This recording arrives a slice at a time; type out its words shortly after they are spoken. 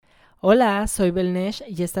Hola, soy Belnesh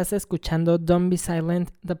y estás escuchando Don't Be Silent,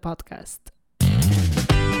 the podcast.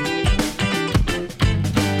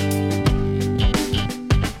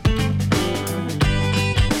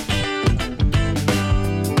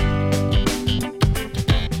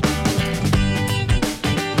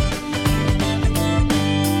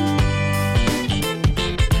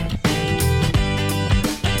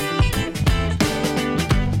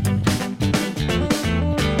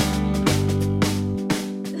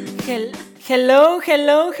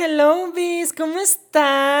 Hello, bis, ¿cómo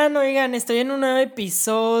están? Oigan, estoy en un nuevo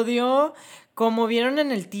episodio. Como vieron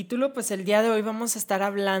en el título, pues el día de hoy vamos a estar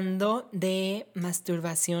hablando de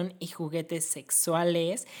masturbación y juguetes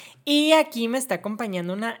sexuales. Y aquí me está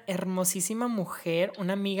acompañando una hermosísima mujer,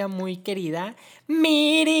 una amiga muy querida.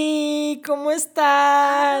 Miri, ¿cómo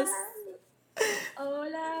estás?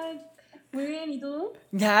 Hola, muy bien, ¿y tú?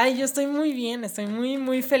 Ya, yo estoy muy bien, estoy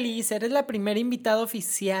muy feliz. Eres la primera invitada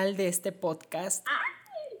oficial de este podcast.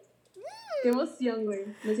 Qué emoción, güey.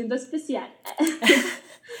 Me siento especial.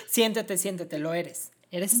 Siéntete, lo eres.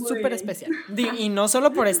 Eres Muy súper bien. especial. Y no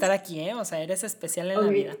solo por estar aquí, o sea, eres especial en la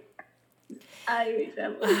vida. Ay, güey, te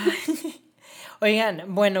amo.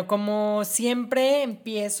 Oigan, bueno, como siempre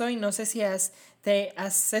empiezo, y no sé si te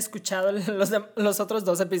has escuchado los otros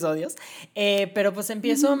 2 episodios, pero pues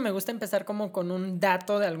empiezo, me gusta empezar como con un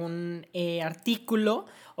dato de algún artículo.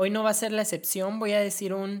 Hoy no va a ser la excepción, voy a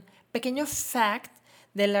decir un pequeño fact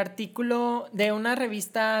del artículo de una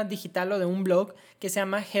revista digital o de un blog que se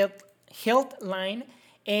llama Healthline.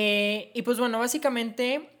 Y pues bueno,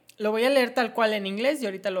 básicamente lo voy a leer tal cual en inglés y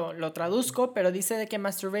ahorita lo traduzco, pero dice de que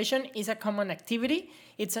masturbation is a common activity.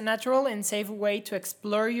 It's a natural and safe way to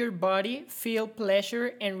explore your body, feel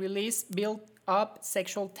pleasure and release built up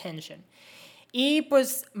sexual tension. Y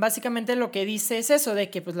pues básicamente lo que dice es eso,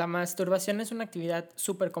 de que pues la masturbación es una actividad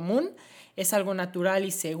súper común, es algo natural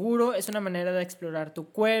y seguro, es una manera de explorar tu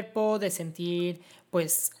cuerpo, de sentir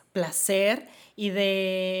pues placer y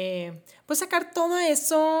de pues sacar todo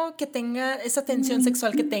eso que tenga, esa tensión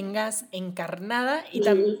sexual que tengas encarnada. Y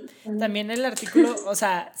también el artículo, o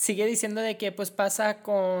sea, sigue diciendo de que pues pasa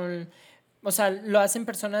con... O sea, lo hacen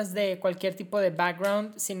personas de cualquier tipo de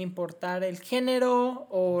background, sin importar el género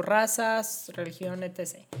o razas, religión,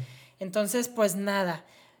 etc. Entonces, pues nada,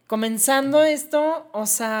 comenzando esto, o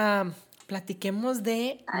sea, platiquemos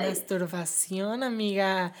de masturbación,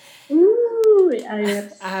 amiga. A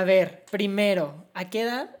ver. A ver, primero, ¿a qué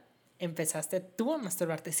edad empezaste tú a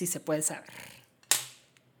masturbarte? Si se puede saber.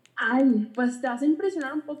 Ay, pues te vas a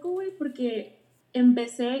impresionar un poco, güey, porque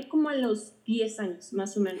empecé como a los 10 años,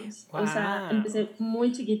 más o menos. Wow. O sea, empecé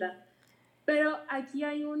muy chiquita. Pero aquí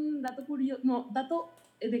hay un dato curioso, no, dato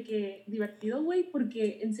de que divertido, güey,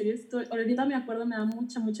 porque en serio ahorita me acuerdo, me da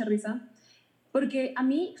mucha risa. Porque a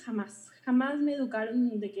mí jamás me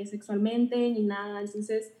educaron de que sexualmente ni nada.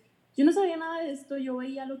 Entonces, yo no sabía nada de esto. Yo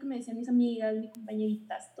veía lo que me decían mis amigas, mis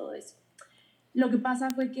compañeritas, todo eso. Lo que pasa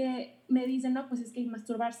fue que me dicen, no, pues es que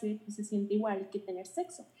masturbarse pues, se siente igual que tener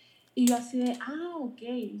sexo. Y yo así de, ok.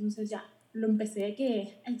 Entonces ya lo empecé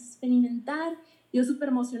a experimentar. Yo súper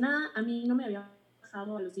emocionada. A mí no me había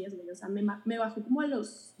bajado a los 10, güey. O sea, me bajó como a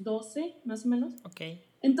los 12, más o menos. Ok.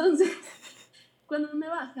 Entonces, cuando me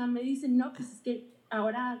baja, me dicen, no, pues es que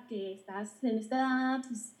ahora que estás en esta edad,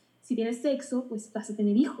 pues si tienes sexo, pues vas a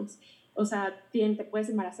tener hijos. O sea, te puedes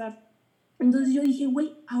embarazar. Entonces yo dije,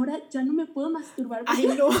 güey, ahora ya no me puedo masturbar. ¡Ay,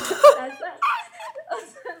 no! O sea,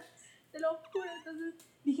 te lo juro. Entonces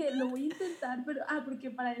dije, lo voy a intentar, pero,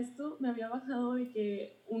 porque para esto me había bajado de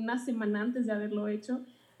que una semana antes de haberlo hecho.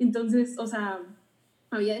 Entonces, o sea,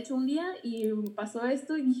 había hecho un día y pasó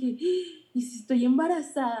esto y dije, ¿y si estoy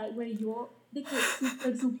embarazada? Güey, yo de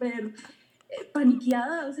que súper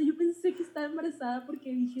paniqueada. O sea, yo pensé que estaba embarazada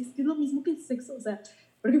porque dije, es que es lo mismo que el sexo. O sea,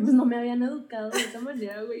 porque pues no me habían educado de esa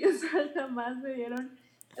manera, güey. O sea, jamás me dieron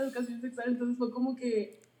educación sexual. Entonces fue como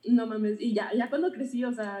que, no mames. Y ya cuando crecí,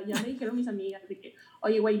 o sea, ya me dijeron mis amigas de que,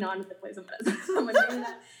 oye, güey, no te puedes embarazar de esa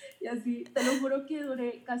manera. Y así, te lo juro que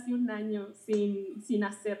duré casi un año sin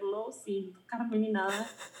hacerlo, sin tocarme ni nada,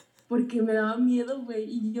 porque me daba miedo, güey.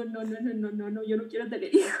 Y yo, no, yo no quiero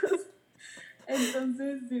tener hijos.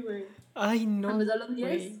 Entonces, sí, güey. Ay, no. Empezó a los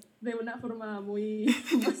 10 de una forma muy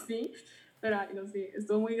así. Pero, no sé,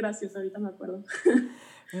 estuvo muy gracioso, ahorita me acuerdo.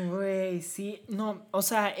 Güey, sí, no, o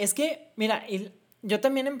sea, es que, mira, yo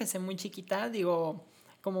también empecé muy chiquita, digo,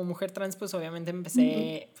 como mujer trans, pues obviamente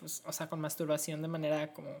empecé, pues, o sea, con masturbación de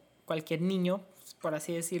manera como cualquier niño, pues, por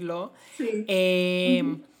así decirlo. Sí.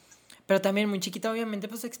 Pero también muy chiquita, obviamente,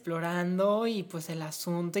 pues explorando y pues el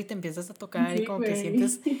asunto y te empiezas a tocar y como que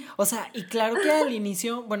sientes, o sea, y claro que al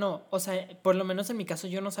inicio, bueno, o sea, por lo menos en mi caso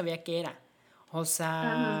yo no sabía qué era. O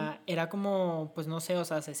Ajá, sea, era como, pues no sé, o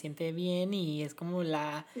sea, se siente bien y es como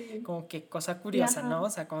sí, como que cosa sí, curiosa, ajá, ¿no? O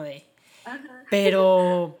sea, como de, ajá,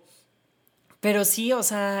 pero, pero sí, o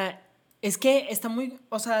sea, es que está muy,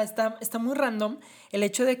 o sea, está muy random el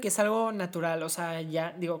hecho de que es algo natural, o sea,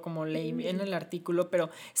 ya digo, como leí en ujú, el artículo, pero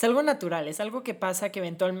es algo natural, es algo que pasa que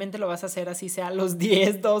eventualmente lo vas a hacer así sea a los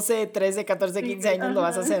 10 12 13 14 sí, 15 años lo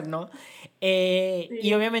vas a ajá, hacer, ¿no? Y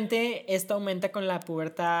sí, obviamente esto aumenta con la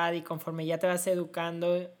pubertad y conforme ya te vas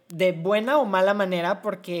educando de buena o mala manera,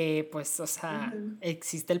 porque pues, o sea, ajá,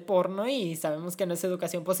 existe el porno y sabemos que no es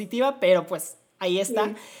educación positiva, pero pues ahí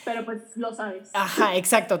está. sí, pero pues lo sabes. Ajá,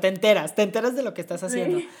 exacto, te enteras de lo que estás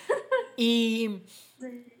haciendo. Sí, Y,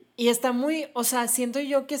 sí, y está muy, o sea, siento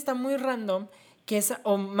yo que está muy random, que es,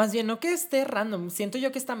 o más bien no que esté random, siento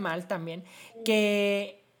yo que está mal también,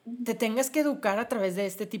 que te tengas que educar a través de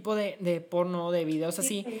este tipo de porno, de videos sí,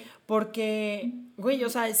 así, sí, porque, güey, o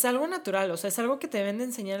ujú, sea, es algo natural, o sea, es algo que te deben de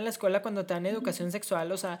enseñar en la escuela cuando te dan educación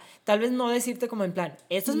sexual, o sea, tal vez no decirte como en plan,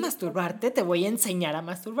 esto es sí, exacto. masturbarte, te voy a enseñar a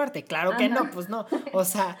masturbarte, claro que Ajá, no, pues no, o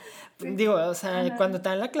sea, sí, digo, o sea, ajá, cuando te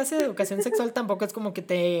dan la clase de educación sexual tampoco es como que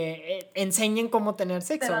te enseñen cómo tener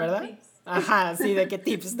te sexo, dan ¿verdad? tips. Ajá, sí, de qué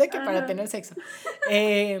tips, de que para Ajá, tener sexo.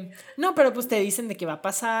 No, pero pues te dicen de qué va a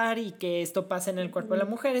pasar y que esto pasa en el cuerpo de la ujú,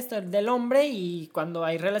 mujer, esto es del hombre y cuando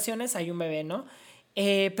hay relaciones hay un bebé, ¿no?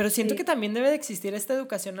 Pero siento que sí, también debe de existir esta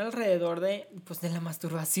educación alrededor de, pues, de la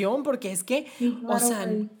masturbación, porque es que, sí, o claro, sea,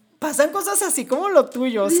 güey. pasan cosas así como lo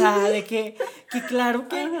tuyo, o Sí, sea, sí, de que claro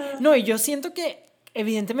que, ajá, no, y yo siento que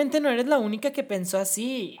evidentemente no eres la única que pensó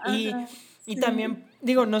así, ajá, y sí. también,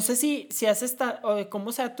 digo, no sé si has estado, o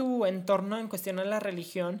cómo sea tu entorno en cuestión a la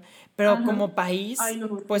religión, pero Ajá. como país, Ay,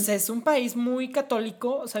 no, pues sí, es un país muy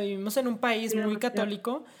católico, o sea, vivimos en un país sí, muy demasiado.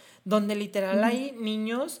 católico, donde literal Ujú. hay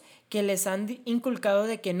niños que les han inculcado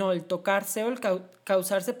de que no, el tocarse o el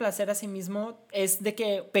causarse placer a sí mismo es de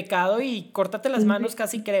que pecado y córtate las Sí, manos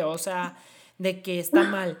casi creo, o sea, de que está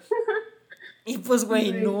mal. Y pues,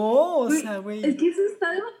 güey, güey. no, o Güey, sea, es güey. que eso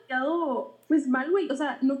está demasiado, pues mal, güey. O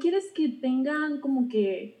sea, no quieres que tengan como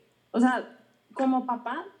que, o sea, como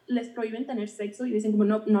papá les prohíben tener sexo y dicen como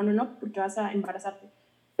no, no, no, no, porque vas a embarazarte.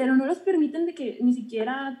 Pero no los permiten de que ni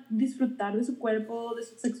siquiera disfrutar de su cuerpo, de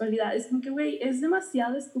su sexualidad. Es como que, güey, es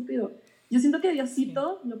demasiado estúpido. Yo siento que Sí.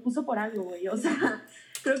 Diosito lo puso por algo, güey. O sea,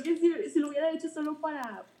 creo que si lo hubiera hecho solo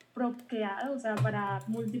para procrear, o sea, para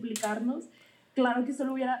multiplicarnos, claro que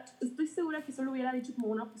solo hubiera, estoy segura que solo hubiera dicho como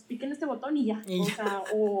una, pues piquen este botón y ya, Y o ya. sea,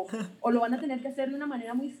 o lo van a tener que hacer de una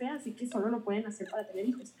manera muy fea, así que solo lo pueden hacer para tener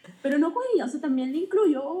hijos. Pero no, güey, o sea, también le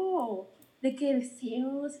incluyó de que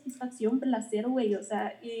deseo, satisfacción, placer, güey, o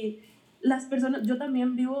sea, y las personas, yo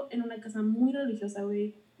también vivo en una casa muy religiosa,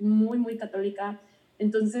 güey, muy, muy católica,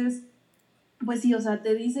 entonces pues sí, o sea,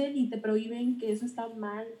 te dicen y te prohíben que eso está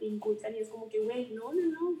mal, te inculcan y es como que, güey, no, no,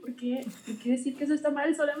 no, ¿por qué decir que eso está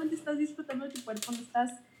mal? Solamente estás disfrutando de tu cuerpo, no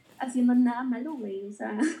estás haciendo nada malo, güey, o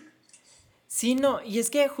sea, Sí, no, y es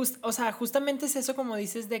que o sea, justamente es eso como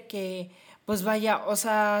dices de que, pues vaya, o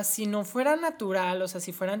sea, si no fuera natural, o sea,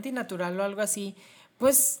 si fuera antinatural o algo así,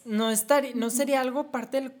 pues no sería algo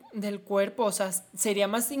parte del cuerpo, o sea, sería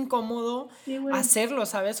más incómodo sí, güey, hacerlo,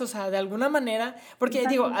 ¿sabes? O sea, de alguna manera, porque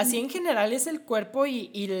digo, exacto, así sí, en general es el cuerpo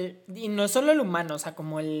y no solo el humano, o sea,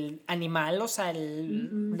 como el animal, o sea,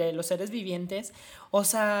 el ujú, de los seres vivientes, o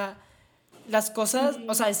sea las cosas,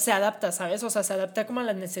 o sí, sea, se adapta, ¿sabes? O sea, se adapta como a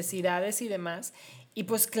las necesidades y demás. Y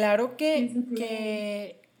pues claro sí, sí, sí, güey,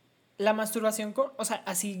 que la masturbación, o sea,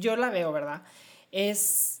 así yo la veo, ¿verdad?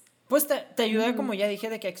 Es, pues te ayuda, como ujú, ya dije,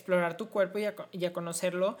 de que a explorar tu cuerpo y a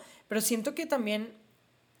conocerlo, pero siento que también,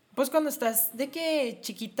 pues cuando estás de que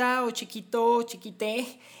chiquita o chiquito o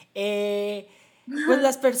chiquite, eh, pues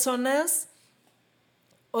las personas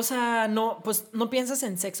o sea, no, pues no piensas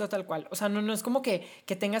en sexo tal cual. O sea, no es como que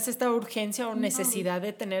tengas esta urgencia o no, necesidad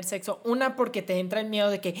de tener sexo. Una, porque te entra el miedo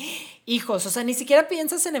de que hijos, o sea, ni siquiera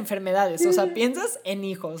piensas en enfermedades, o sea, sí, piensas en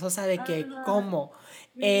hijos, o sea, de que ajá, cómo.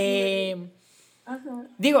 sí, güey, Eh, ajá,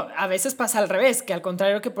 Digo, a veces pasa al revés, que al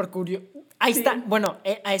contrario que por curiosidad. Ahí está, sí, bueno,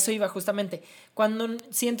 a eso iba justamente. Cuando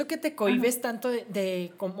siento que te ajá, cohibes tanto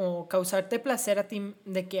de como causarte placer a ti,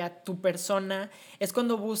 de que a tu persona, es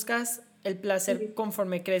cuando buscas el placer sí,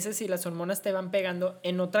 conforme creces y las hormonas te van pegando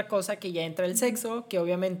en otra cosa que ya entra el ujú, sexo, que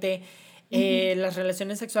obviamente ujú, las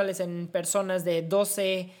relaciones sexuales en personas de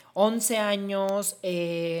 12 11 años,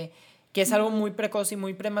 que es algo ujú, muy precoz y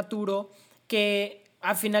muy prematuro, que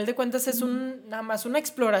a final de cuentas es ujú, nada más una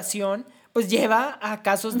exploración, pues lleva a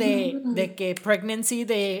casos ujú, de ujú. que pregnancy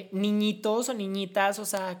de niñitos o niñitas, o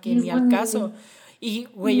sea, que Sí, ni al caso. güey. Y,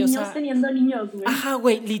 güey, o Niños sea, teniendo niños, güey. ajá,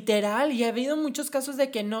 güey, literal. Y ha habido muchos casos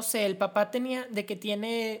de que, no sé, el papá de que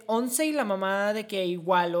tiene 11 y la mamá de que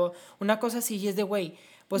igual, o una cosa así, y es de, güey,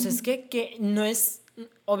 pues es que no es,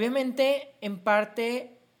 obviamente, en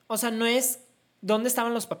parte, o sea, no es dónde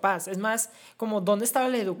estaban los papás, es más como dónde estaba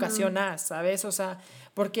la educación, ¿sabes? O sea, Sí,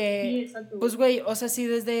 porque, exacto, pues, güey. güey, o sea, si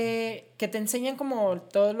desde que te enseñan como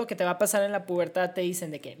todo lo que te va a pasar en la pubertad, te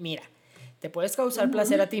dicen de que, mira, te puedes causar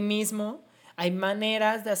placer a ti mismo, hay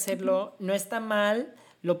maneras de hacerlo, no está mal,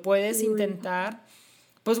 lo puedes Sí, güey. intentar.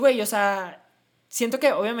 Pues, güey, o sea, siento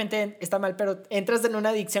que obviamente está mal, pero entras en una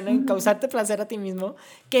adicción en causarte placer a ti mismo,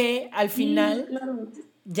 que al Sí, final claro.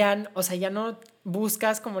 ya, o sea, ya no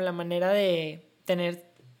buscas como la manera de tener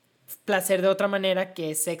placer de otra manera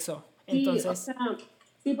que es sexo. Sí, o Entonces, sea,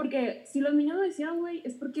 sí, porque si los niños lo decían, güey,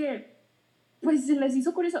 es porque, pues, se les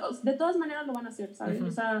hizo curioso. De todas maneras lo van a hacer, ¿sabes?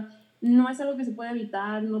 O sea, no es algo que se puede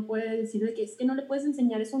evitar, no puede decir de que es que no le puedes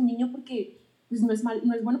enseñar eso a un niño porque, pues, no es mal,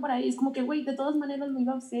 no es bueno para él. Es como que, güey, de todas maneras lo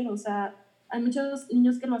iba a hacer, o sea, hay muchos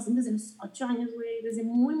niños que lo hacen desde los 8 años, güey, desde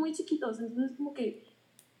muy, muy chiquitos. Entonces, como que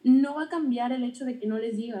no va a cambiar el hecho de que no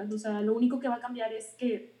les digas, o sea, lo único que va a cambiar es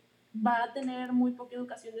que va a tener muy poca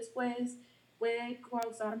educación después, puede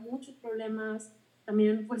causar muchos problemas,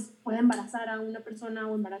 también pues puede embarazar a una persona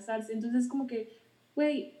o embarazarse, entonces como que,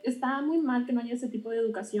 güey, está muy mal que no haya ese tipo de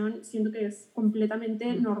educación, siento que es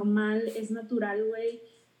completamente normal, es natural, güey,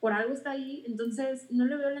 por algo está ahí, entonces no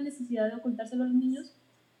le veo la necesidad de ocultárselo a los niños,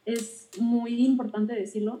 es muy importante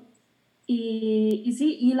decirlo. Y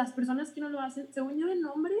sí, y las personas que no lo hacen, según yo en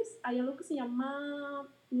hombres, hay algo que se llama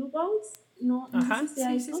blue balls, no sé si ajá, sea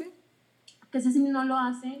sí, sí, eso, sí. que sé si no lo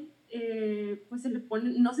hacen, pues se le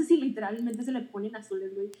ponen, no sé si literalmente se le ponen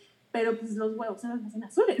azules, güey, pero pues los huevos se los hacen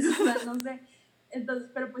azules, o sea, no sé. Entonces,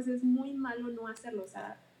 pero pues es muy malo no hacerlo, o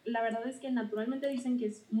sea, la verdad es que naturalmente dicen que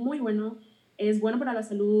es muy bueno, es bueno para la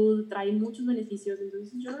salud, trae muchos beneficios,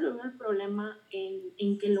 entonces yo no le veo el problema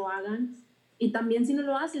en que lo hagan. Y también si no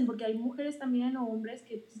lo hacen, porque hay mujeres también o hombres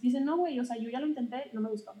que pues, dicen, no, güey, o sea, yo ya lo intenté, no me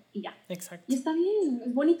gustó, y ya. Y Exacto. está bien,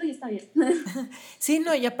 es bonito y está bien. Sí,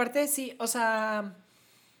 no, y aparte sí, o sea,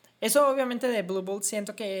 eso obviamente de Blue Bolt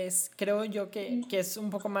siento que es, creo yo que es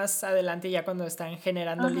un poco más adelante ya cuando están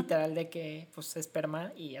generando Ajá, literal de que, pues,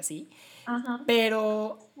 esperma y así. ajá.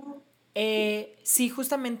 Pero sí,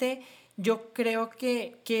 justamente yo creo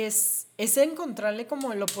que es encontrarle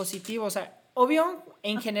como lo positivo. O sea, obvio,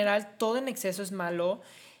 en general, todo en exceso es malo.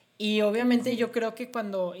 Y Sí, obviamente sí. yo creo que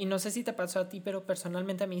cuando, y no sé si te pasó a ti, pero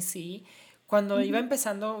personalmente a mí sí, cuando iba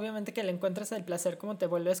empezando, obviamente que le encuentras el placer, como te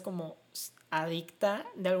vuelves como adicta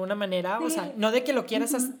de alguna manera. O sea, Sí. no de que lo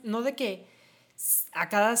quieras, Ujú. no de que a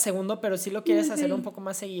cada segundo, pero sí lo quieres Sí, hacer un sí. poco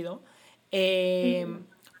más seguido. Sí.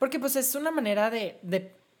 Porque pues es una manera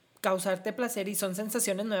de causarte placer y son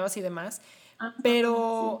sensaciones nuevas y demás, Ajá, sí.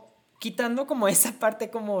 pero quitando como esa parte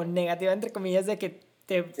como negativa, entre comillas, de que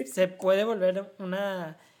se puede volver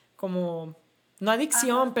una como, no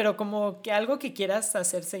adicción, Ajá. pero como que algo que quieras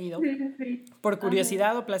hacer seguido, Sí, sí, sí. por Ajá.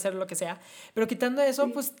 curiosidad o placer, lo que sea. Pero quitando eso,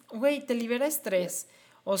 Sí. pues, güey, te libera estrés.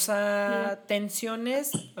 O Sí. sea,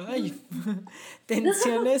 tensiones, ay,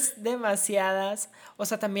 tensiones demasiadas. O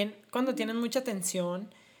sea, también cuando tienes mucha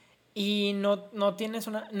tensión y no tienes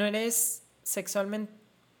no eres sexualmente,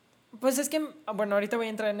 pues es que, bueno, ahorita voy a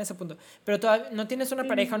entrar en ese punto, pero todavía no tienes una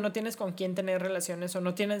pareja o Sí. no tienes con quién tener relaciones o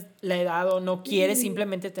no tienes la edad o no quieres Sí.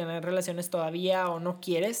 simplemente tener relaciones todavía o no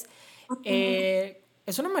quieres, Ajá.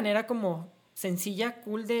 es una manera como sencilla,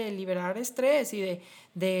 cool de liberar estrés y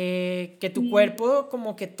de que tu Sí. cuerpo,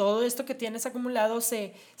 como que todo esto que tienes acumulado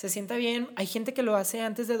se sienta bien. Hay gente que lo hace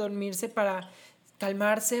antes de dormirse para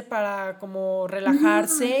calmarse, para como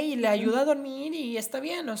relajarse Ujú. y le ayuda a dormir y está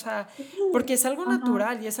bien, o sea, porque es algo Ajá.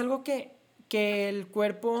 natural y es algo que el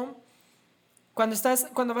cuerpo,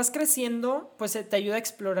 cuando vas creciendo, pues te ayuda a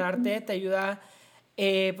explorarte, te ayuda,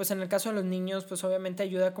 pues en el caso de los niños, pues obviamente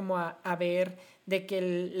ayuda como a ver de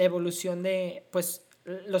que la evolución de, pues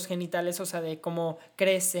los genitales, o sea, de cómo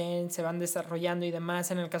crecen, se van desarrollando y demás.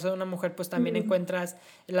 En el caso de una mujer, pues también Sí. encuentras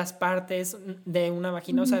las partes de una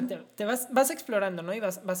vagina, o sea, Ujú. te vas explorando, ¿no? Y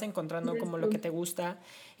vas encontrando como lo que te gusta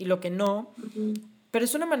y lo que no. Ujú. Pero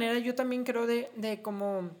es una manera, yo también creo, de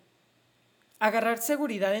como agarrar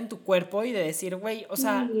seguridad en tu cuerpo y de decir, güey, o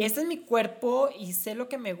sea, Sí. este es mi cuerpo y sé lo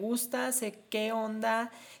que me gusta, sé qué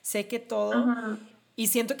onda, sé que todo. Ajá. Y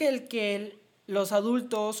siento que los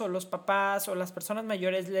adultos o los papás o las personas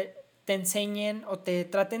mayores te enseñen o te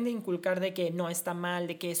traten de inculcar de que no está mal,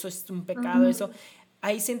 de que eso es un pecado, Ajá. eso,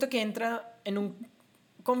 ahí siento que entra en un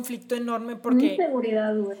conflicto enorme Una porque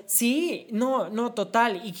inseguridad, güey. sí, no,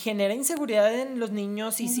 total, y genera inseguridad en los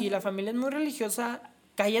niños y si Ajá. la familia es muy religiosa,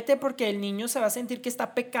 cállate porque el niño se va a sentir que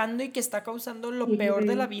está pecando y que está causando lo Sí, peor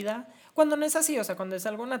de la güey. vida, cuando no es así, o sea, cuando es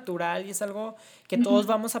algo natural y es algo que todos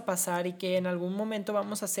vamos a pasar y que en algún momento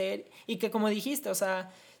vamos a hacer y que como dijiste, o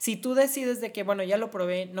sea, si tú decides de que, bueno, ya lo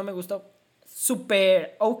probé, no me gustó,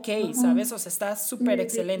 súper ok, Ajá. ¿sabes? O sea, está Sí, súper sí.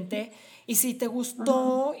 excelente y si te Ajá.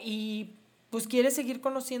 gustó y pues quieres seguir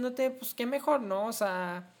conociéndote, pues qué mejor, ¿no? O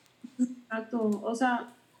sea, Exacto. O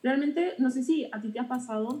sea, realmente, no sé si a ti te ha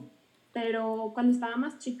pasado, pero cuando estaba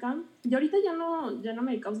más chica, yo ahorita ya no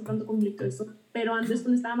me causa tanto conflicto eso, pero antes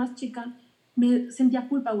cuando estaba más chica, me sentía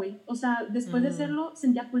culpa, güey. O sea, después de hacerlo,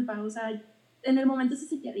 sentía culpa. O sea, en el momento se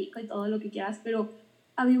sentía rico y todo lo que quieras, pero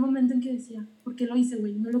había un momento en que decía, ¿por qué lo hice,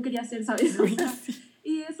 güey? No lo quería hacer, ¿sabes? O güey, sea, sí.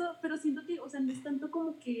 y eso, pero siento que, o sea, no es tanto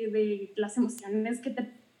como que de las emociones que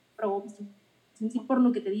te provocan, sí, por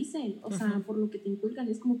lo que te dicen, o sea, por lo que te inculcan,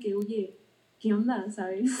 es como que, oye, ¿qué onda?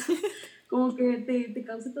 ¿Sabes? Como que te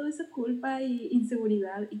causa toda esa culpa y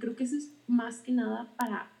inseguridad, y creo que eso es más que nada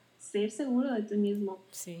para ser seguro de ti mismo.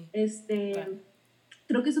 Sí, Este, total.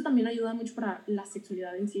 creo que eso también ayuda mucho para la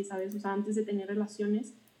sexualidad en sí, ¿sabes? O sea, antes de tener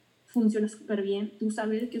relaciones, funciona súper bien. Tú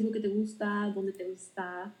sabes qué es lo que dónde te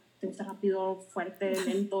gusta rápido, fuerte,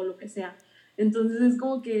 lento, lo que sea. Entonces es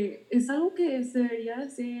como que es algo que se debería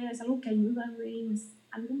hacer, es algo que ayuda, güey, no es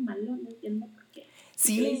algo malo, no entiendo por qué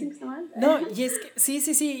le dicen Sí, que está mal. no, y es que sí,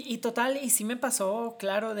 sí, sí, y total, y sí me pasó,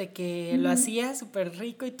 claro, de que lo hacía súper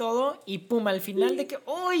rico y todo, y pum, al final de que,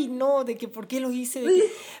 ¡ay, no! De que, ¿por qué lo hice? De que,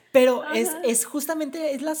 pero Ajá, es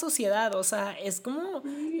justamente, es la sociedad, o sea, es como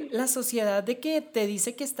sí, la sociedad de que te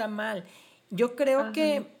dice que está mal. Yo creo ajá,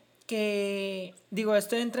 digo,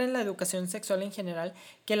 esto entra en la educación sexual en general,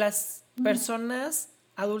 que las personas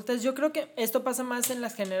adultas, yo creo que esto pasa más en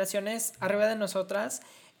las generaciones arriba de nosotras,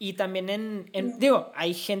 y también digo,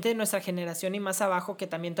 hay gente de nuestra generación y más abajo que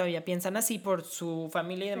también todavía piensan así por su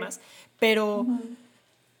familia y sí, demás, pero ujú,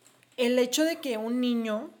 el hecho de que un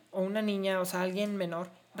niño o una niña, o sea, alguien menor,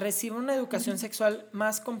 reciba una educación sexual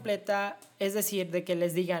más completa, es decir, de que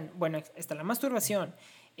les digan, bueno, está la masturbación,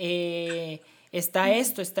 está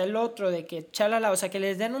esto, está el otro, de que chalala, o sea, que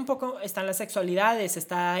les den un poco, están las sexualidades,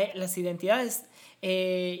 están las identidades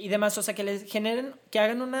y demás, o sea, que les generen, que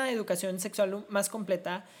hagan una educación sexual más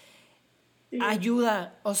completa, sí,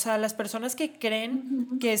 ayuda. O sea, las personas que creen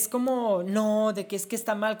ujú, que es como, no, de que es que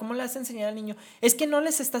está mal, ¿cómo le vas a enseñar al niño? Es que no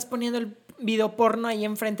les estás poniendo el video porno ahí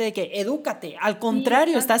enfrente de que edúcate. Al sí,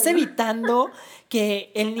 contrario, estás exacto, evitando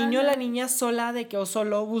que el niño o la ajá, niña sola de que o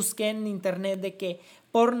solo busque en internet de que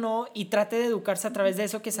porno y trate de educarse a través de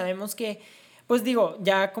eso que sabemos que, pues digo,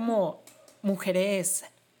 ya como mujeres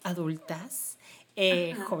adultas,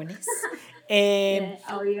 ajá, jóvenes, eh,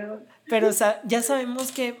 obvio, pero, o sea, ya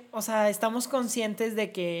sabemos que, o sea, estamos conscientes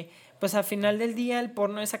de que, pues al final del día el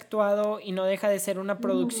porno es actuado y no deja de ser una ujú,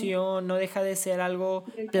 producción, no deja de ser algo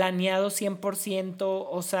sí, exacto, planeado 100%,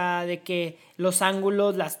 o sea, de que los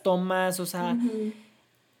ángulos, las tomas, o sea, ujú,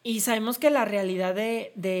 y sabemos que la realidad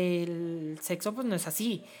del sexo pues no es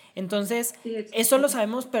así. Entonces, sí, eso lo exacto,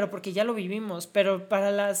 sabemos, pero porque ya lo vivimos. Pero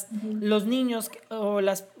para ujú, los niños, o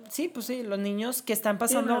las, sí, pues sí, los niños que están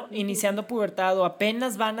sí, bueno, pasando, iniciando pubertad o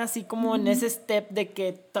apenas van así como en ese ujú, step de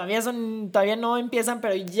que todavía no empiezan,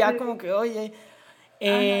 pero ya como sí, que, oye,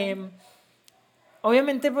 ajá, eh,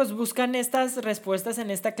 obviamente pues buscan estas respuestas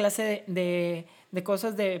en esta clase de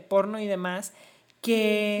cosas de porno y demás,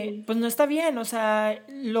 sí, que sí, pues no está bien, o sea,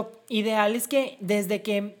 lo ideal es que desde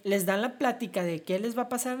que les dan la plática de qué les va a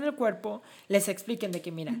pasar en el cuerpo, les expliquen de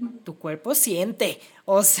que mira, ujú, tu cuerpo siente,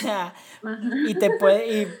 o sea, ajá, y te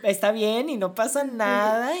puede, y está bien y no pasa sí,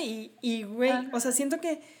 nada, güey, o sea, ajá, siento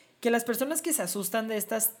que las personas que se asustan de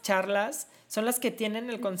estas charlas son las que tienen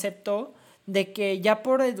el sí, concepto de que ya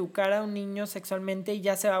por educar a un niño sexualmente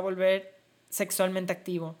ya se va a volver sexualmente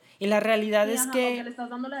activo. Y la realidad sí, es ajá, o que que, le estás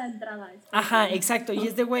dando la entrada, es como ajá, que, exacto, y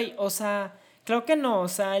es de güey, o sea, creo que no, o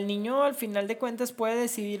sea, el niño al final de cuentas puede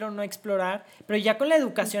decidir o no explorar, pero ya con la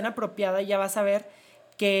educación exacto, apropiada ya vas a ver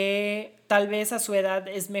que tal vez a su edad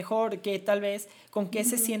es mejor, que tal vez con qué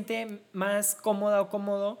se ujú, siente más cómoda o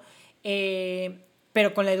cómodo,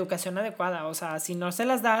 pero con la educación adecuada, o sea, si no se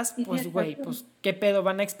las das, sí, pues güey, exacto, pues qué pedo,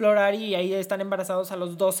 van a explorar y ahí están embarazados a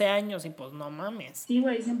los 12 años y pues no mames. sí,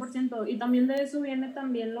 güey, 100%, y también de eso viene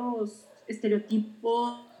también los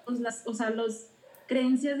estereotipos, o sea, los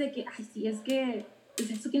creencias de que, ay, sí, es que pues,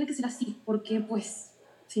 esto tiene que ser así, porque pues,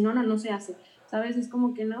 si no, no se hace, ¿sabes? Es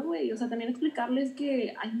como que no, güey, o sea, también explicarles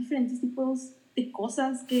que hay diferentes tipos de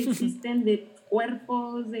cosas que existen, de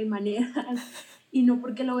cuerpos, de maneras, y no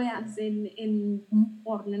porque lo veas en un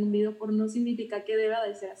porno, en un video porno, significa que deba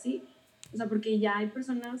de ser así. O sea, porque ya hay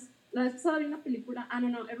personas. La vez pasada vi una película,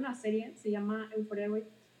 no, era una serie, se llama Euphoria, güey.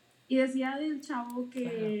 y decía del chavo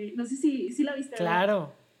que, no sé si la viste, ¿verdad?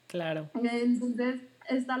 Claro, claro. Entonces,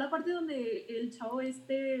 está la parte donde el chavo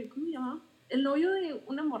 ¿cómo se llama? El novio de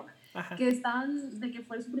una morra, Ajá. que estaban, de que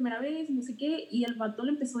fue su primera vez, no sé qué, y el vato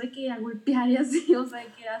le empezó de que a golpear y así, o sea,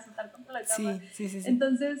 de que a azotar contra la cama. Sí.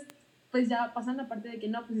 Entonces, pues ya pasan la parte de que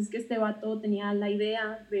no, pues es que este vato tenía la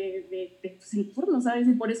idea de pues, el porno, ¿sabes?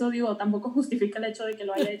 Y por eso digo, tampoco justifica el hecho de que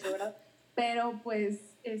lo haya hecho, ¿verdad? Pero pues,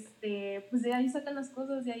 pues de ahí sacan las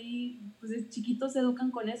cosas, de ahí, pues de chiquitos se educan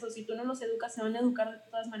con eso. Si tú no los educas, se van a educar de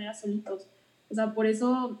todas maneras solitos. O sea, por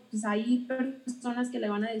eso, pues hay personas que le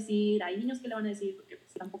van a decir, hay niños que le van a decir, porque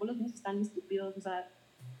pues, tampoco los niños están estúpidos, o sea,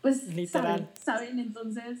 pues Literal. saben,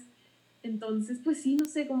 entonces, pues sí, no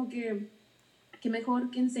sé, como que mejor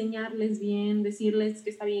que enseñarles bien, decirles que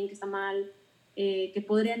está bien, que está mal, que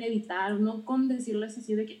podrían evitar, no con decirles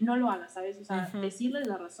así de que no lo hagas, ¿sabes? O sea, decirles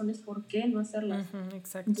las razones por qué no hacerlas.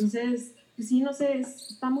 Exacto. Entonces, pues sí, no sé,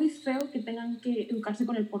 está muy feo que tengan que educarse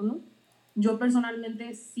con el porno. Yo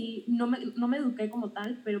personalmente sí, no me eduqué como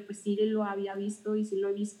tal, pero pues sí lo había visto y sí lo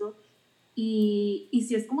he visto. Y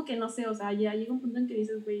sí es como que no sé, o sea, ya llega un punto en que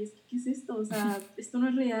dices, güey, ¿qué es esto? O sea, esto no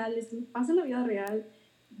es real, esto pasa en la vida real.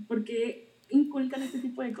 ¿Por qué inculcan este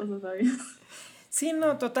tipo de cosas, sabes? Sí,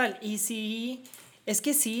 no, total. Y sí, es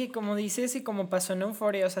que sí, como dices y como pasó en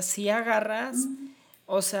Euforia, o sea, sí agarras,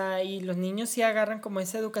 o sea, y los niños sí agarran como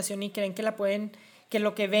esa educación y creen que la pueden, que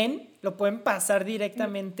lo que ven lo pueden pasar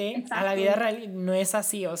directamente a la vida Exacto. real y no es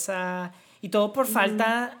así, o sea, y todo por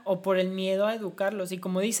falta o por el miedo a educarlos. Y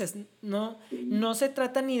como dices, no se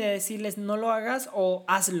trata ni de decirles no lo hagas o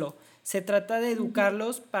hazlo, se trata de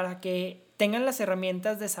educarlos para que tengan las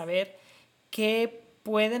herramientas de saber qué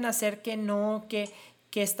pueden hacer, que no, que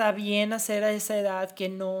está bien hacer a esa edad, que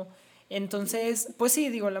no. Entonces, pues sí,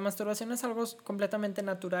 digo, la masturbación es algo completamente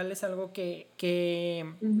natural, es algo que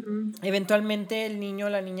eventualmente el niño o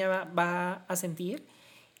la niña va a sentir.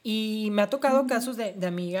 Y me ha tocado casos de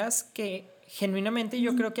amigas que genuinamente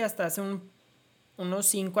yo creo que hasta hace unos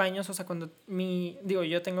 5 años, o sea, cuando digo,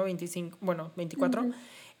 yo tengo 25, bueno, 24,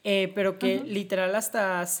 pero que literal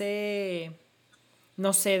hasta hace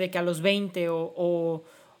no sé, de que a los 20 o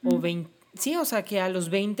 20, sí, o sea, que a los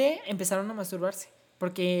 20 empezaron a masturbarse,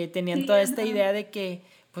 porque tenían Sí, toda esta idea de que,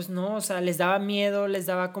 pues no, o sea, les daba miedo, les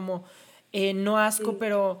daba como, no asco, sí.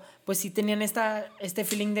 pero pues sí tenían este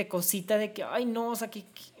feeling de cosita de que, ay, no, o sea,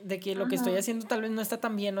 de que lo que estoy haciendo tal vez no está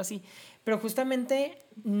tan bien o así, pero justamente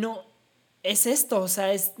no, es esto, o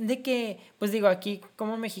sea, es de que, pues digo, aquí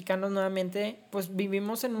como mexicanos nuevamente, pues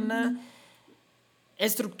vivimos en una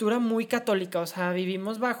estructura muy católica, o sea,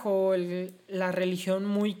 vivimos bajo la religión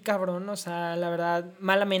muy cabrón, o sea, la verdad,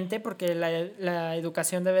 malamente, porque la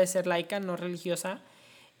educación debe ser laica, no religiosa,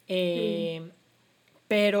 Sí.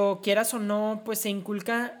 pero quieras o no, pues se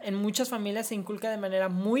inculca, en muchas familias se inculca de manera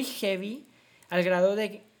muy heavy, al grado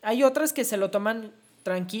de, hay otras que se lo toman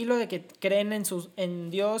tranquilo, de que creen en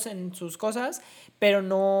Dios, en sus cosas, pero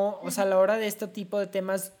no, o sea, a la hora de este tipo de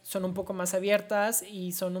temas son un poco más abiertas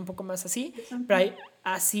y son un poco más así, pero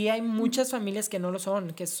así hay muchas familias que no lo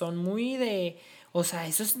son, que son muy de, o sea,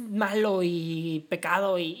 eso es malo y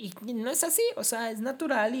pecado y no es así, o sea, es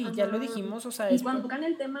natural y ya lo dijimos, o sea, Y es cuando tocan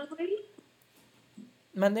el tema, güey,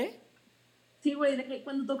 ¿Mande? sí, güey, de que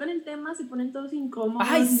cuando tocan el tema se ponen todos Ay, incómodos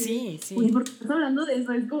y de, sí, sí. güey, ¿por qué estás hablando de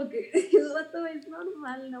eso? Es como que el vato es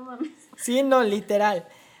normal, no mames. Sí, no, literal.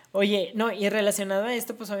 Oye, no, y relacionado a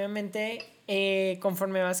esto, pues obviamente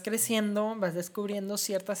conforme vas creciendo, vas descubriendo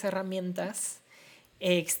ciertas herramientas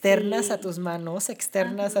externas a Sí. tus manos,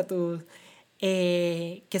 externas Ajá. a tus...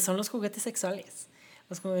 que son los juguetes sexuales.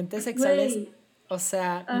 Los juguetes sexuales, Güey. o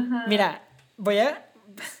sea, Ajá. mira,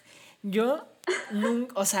 yo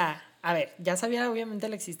nunca, o sea, a ver, ya sabía obviamente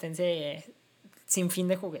la existencia sin fin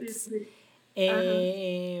de Sí, juguetes. sí. Ajá.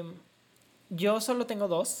 Eh, yo solo tengo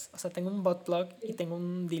dos, o sea, tengo un butt plug y Sí. tengo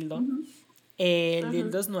un dildo. Ujú. El Ajá.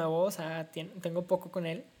 dildo es nuevo, o sea, tengo poco con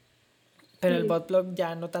él, pero el Sí. butt plug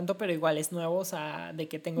ya no tanto, pero igual es nuevo, o sea, de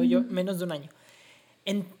que tengo yo Ujú. menos de un año.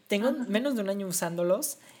 Tengo Ajá. menos de un año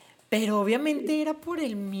usándolos, pero obviamente Sí. era por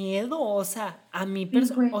el miedo, o sea, a mi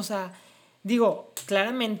Sí, o güey. sea, digo,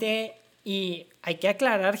 claramente, y hay que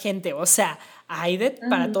aclarar, gente, o sea, hay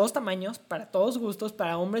para Ajá. todos tamaños, para todos gustos,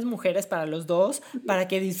 para hombres, mujeres, para los dos, para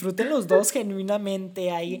que disfruten los dos genuinamente.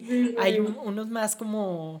 Sí, Hay güey. unos más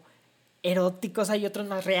como eróticos, hay otros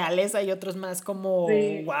más reales, hay otros más como,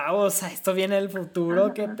 Sí. wow, o sea, esto viene del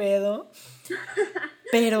futuro, qué Ajá. pedo. Se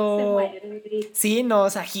Pero muere. sí, no, o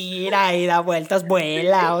sea, gira y da vueltas,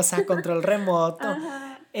 vuela, o sea, control remoto.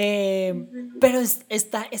 Ajá. Eh, Sí. pero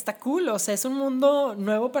está cool, o sea, es un mundo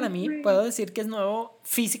nuevo para mí. Puedo Güey. decir que es nuevo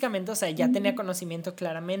físicamente, o sea, ya tenía Ujú. conocimiento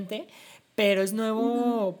claramente, pero es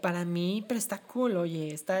nuevo para mí, pero está cool,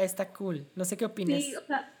 oye, está cool. No sé qué Sí, opines. o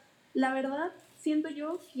sea, la verdad siento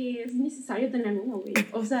yo que es necesario tener uno, güey.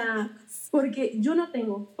 O sea, porque yo no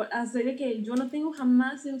tengo, así de que yo no tengo,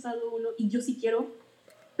 jamás he usado uno y yo sí quiero,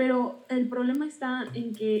 pero el problema está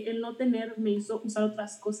en que el no tener me hizo usar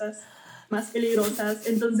otras cosas más peligrosas.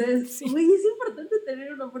 Entonces, Sí. güey, es importante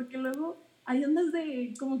tener uno porque luego ahí andas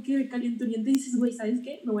de como que de calenturiento y dices, güey, ¿sabes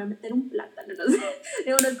qué? Me voy a meter un plátano, no sé.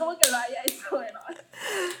 Digo, no es como que lo haya hecho, ¿verdad?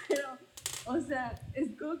 Pero, o sea, es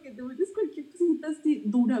como que te metes cualquier cosita así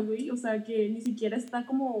dura, güey, o sea, que ni siquiera está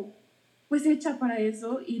como, pues, hecha para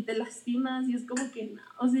eso y te lastimas y es como que, no,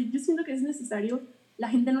 o sea, yo siento que es necesario, la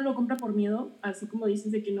gente no lo compra por miedo, así como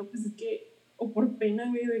dices de que no, pues es que, o por pena,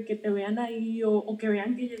 güey, de que te vean ahí o que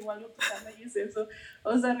vean que llegó algo a tu casa y es eso,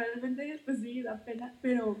 o sea, realmente, pues sí, da pena,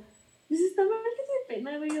 pero, pues está mal que te dé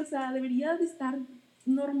pena, güey, o sea, debería de estar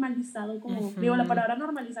normalizado como, digo, la Ujú. palabra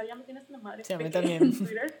normalizar ya me tienes la madre Sí, a mí peque también. en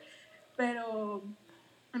Twitter, pero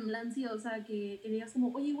en plan sí, o sea, que digas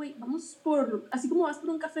como, oye, güey, vamos por, así como vas por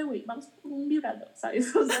un café, güey, vamos por un vibrador,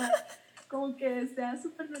 ¿sabes? O sea, como que sea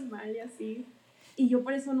súper normal y así. Y yo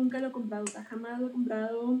por eso nunca lo he comprado, o sea, jamás lo he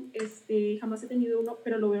comprado, jamás he tenido uno,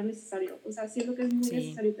 pero lo veo necesario. O sea, siento que es muy Sí,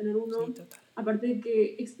 necesario tener sí, uno. total. Aparte de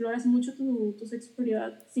que exploras mucho tu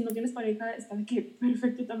sexualidad. Si no tienes pareja, está de que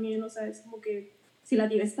perfecto también. O sea, es como que si la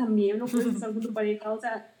tienes también, lo puedes usar con tu pareja. O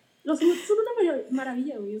sea, los juguetes son una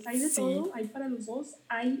maravilla, güey. O sea, hay de Sí, todo, hay para los dos,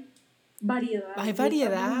 hay variedad hay y está muy, muy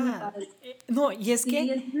variedad. padre. No, y es Sí, que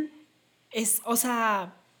entonces, o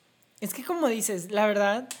sea, es que como dices, la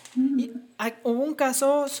verdad, ujú. hubo un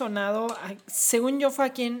caso sonado, según yo fue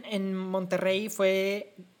aquí en Monterrey,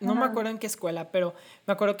 fue, no me Ajá, acuerdo en qué escuela, pero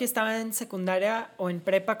me acuerdo que estaba en secundaria o en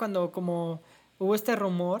prepa cuando como hubo este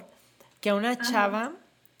rumor que a una ajá. chava,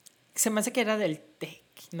 se me hace que era del TEC,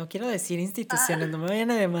 no quiero decir Ah, instituciones, no me vayan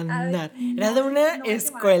a a ver, demandar, era no, de una no voy a quemar.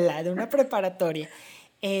 escuela, de una preparatoria,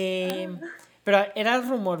 eh, Ah, pero era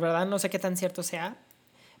rumor, ¿verdad? No sé qué tan cierto sea,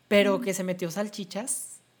 pero que se metió salchichas,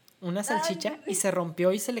 una ay, salchicha, y güey. se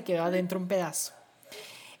rompió y se le quedó adentro un pedazo.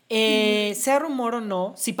 Sí, güey. Sea rumor o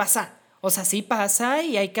no, sí pasa. O sea, sí pasa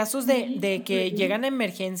y hay casos Sí, de que güey. llegan a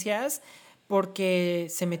emergencias porque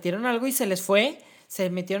se metieron algo y se les fue, se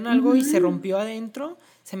metieron algo y se Ujú. rompió adentro,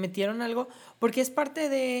 se metieron algo, porque es parte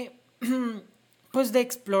de, pues, de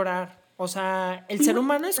explorar. O sea, el Sí, ser güey,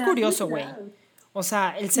 humano es te da curioso, güey. curiosidad. O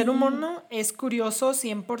sea, el ser Sí, humano es curioso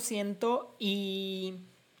 100% y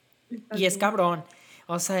es exacto. cabrón.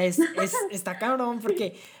 O sea, está cabrón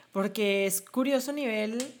porque es curioso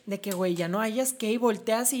nivel de que, güey, ya no hayas que y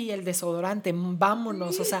volteas y el desodorante,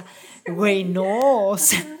 vámonos. O Sí, sea, güey, no, o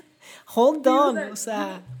sea, ajá. hold Sí, o on, sea, o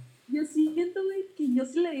sea, yo siento, güey, que yo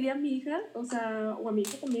sí le diría a mi hija, o sea, o a mi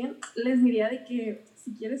hijo también, les diría de que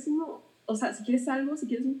si quieres uno, o sea, si quieres algo, si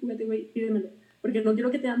quieres un juguete, güey, pídemelo. Porque no quiero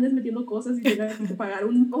que te andes metiendo cosas y tengas que pagar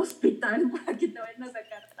un hospital para que te vayan a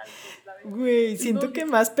sacar algo, ¿sabes? güey, Es como siento que, que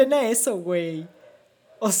más pena eso, güey.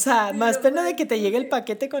 O sea, sí, más o pena sea, de que es te como llegue el que,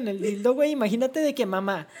 paquete con el dildo, güey. Imagínate de que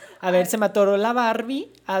mamá, a ver, ay, se me atoró la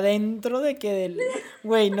Barbie adentro de que del...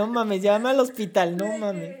 Güey, no mames, llévame al hospital, no de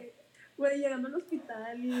mames. que, güey, llegando al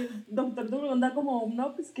hospital y el doctor te pregunta como,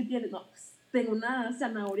 no, pues, ¿qué tienes? No, pues, tengo una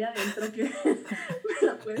zanahoria adentro que me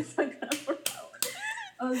la puedes sacar, por favor.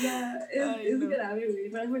 O sea, Ay, es no. grave, güey.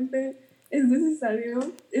 Realmente es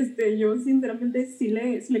necesario. Yo sinceramente sí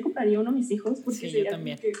le compraría uno a mis hijos porque Sí, yo sería como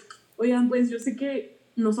también. que, oigan, pues yo sé que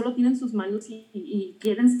no solo tienen sus manos y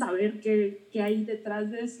quieren saber qué hay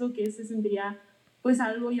detrás de eso, que se sentiría pues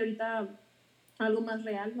algo y ahorita algo más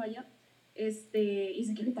real, vaya. Y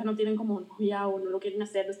sé que ahorita no tienen como novia o no lo quieren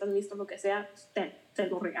hacer, no están listos, lo que sea, pues, te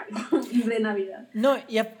lo regalo de Navidad. No,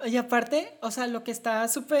 y aparte, o sea, lo que está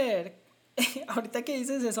súper, ahorita que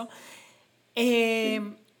dices eso, Sí.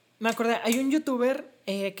 me acordé, hay un youtuber,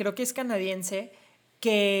 creo que es canadiense,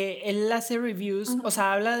 que él hace reviews, o Ajá,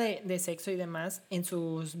 sea, habla de sexo y demás en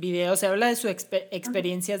sus videos, se habla de sus ajá,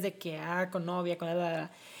 experiencias de que, con novia, con la.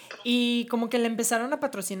 Y como que le empezaron a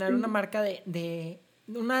patrocinar una sí, marca de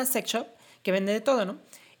una sex shop que vende de todo, ¿no?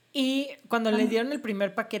 Y cuando le ajá, dieron el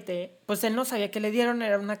primer paquete, pues él no sabía que le dieron,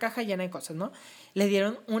 era una caja llena de cosas, ¿no? Le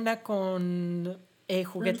dieron una con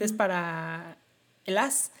juguetes ajá. para el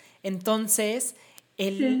as. Entonces,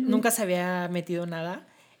 él Sí, nunca se había metido nada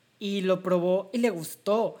y lo probó y le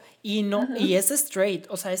gustó. Y no, ajá. y es straight,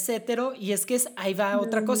 o sea, es hetero, y es que ahí va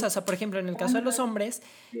otra cosa. O No. sea, por ejemplo, en el caso de los Ajá, hombres,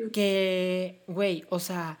 sí. que, güey, o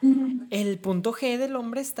sea, Ujú. el punto G del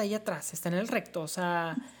hombre está ahí atrás, está en el recto. O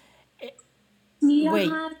sea, Sí, güey,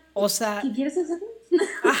 ajá. o sea, ¿Qué quieres hacer?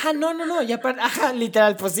 Ajá, no, y aparte, ajá,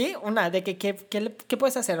 literal, pues sí, de que, ¿qué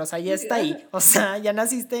puedes hacer? O sea, ya está ahí, o sea, ya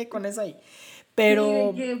naciste con eso ahí. Sí, de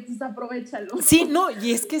Pero, que pues aprovechalo. sí, no,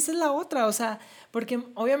 y es que esa es la otra, o sea, porque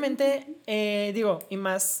obviamente, digo, y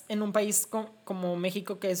más en un país como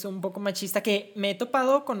México que es un poco machista, que me he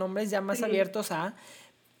topado con hombres ya más Sí. abiertos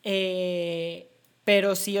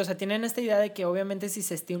pero sí, o sea, tienen esta idea de que obviamente si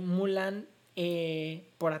se estimulan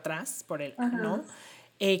por atrás, por el Ajá. ano,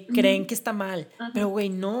 creen que está mal. Pero, Ajá. güey,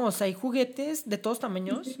 no, o sea, hay juguetes de todos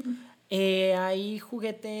tamaños. Sí. Hay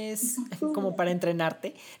juguetes como Exacto. para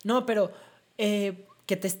entrenarte. No, pero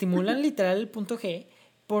que te estimulan literal el punto G.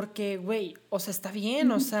 Porque, güey, o sea, está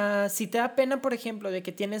bien. O sea, si te da pena, por ejemplo, de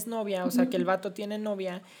que tienes novia, o sea, que el vato tiene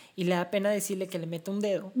novia y le da pena decirle que le mete un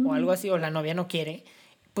dedo o algo así, o la novia no quiere,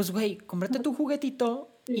 pues, güey, cómprate tu juguetito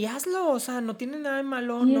y Sí, hazlo. O sea, no tiene nada de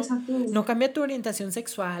malo, sí, no, exacto. no cambia tu orientación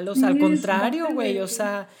sexual. O sea, al Sí, contrario, exacto, güey. O güey.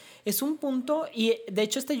 sea, es un punto. Y de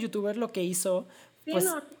hecho, este youtuber lo que hizo, Sí, pues,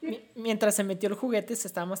 no, sí, mientras se metió el juguete, se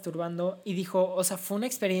estaba masturbando y dijo, o sea, fue una sí.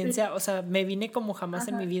 experiencia, o sea, me vine como jamás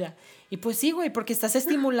en mi Ajá. vida. Y pues sí, güey, porque estás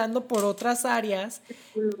estimulando por otras áreas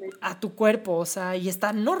Cool, güey. a tu cuerpo, o sea, y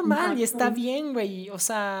está normal y está Exacto. bien, güey, o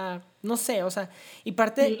sea, no sé, o sea, y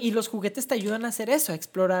Sí. los juguetes te ayudan a hacer eso, a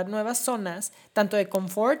explorar nuevas zonas, tanto de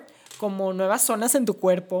confort como nuevas zonas en tu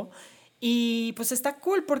cuerpo, y pues está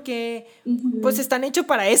cool porque pues Ujú. están hechos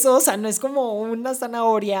para eso, o sea, no es como una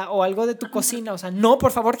zanahoria o algo de tu cocina, o sea, no,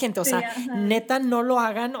 por favor, gente, o Sí, sea, ajá. neta, no lo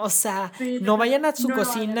hagan, o sea, Sí, no vayan a su no lo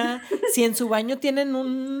hagan. cocina, si en su baño tienen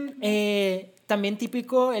también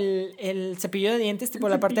típico el cepillo de dientes, tipo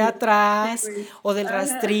El la parte de cepillo. Sí, atrás, güey. o del Ajá.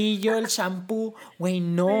 rastrillo, el shampoo, güey, Sí,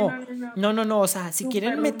 no, no, no, no. no, o sea, si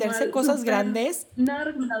quieren Súper meterse normal, cosas súper grandes, nada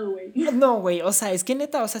recomendado, güey. no, güey, o sea, es que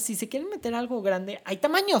neta, o sea, si se quieren meter algo grande, hay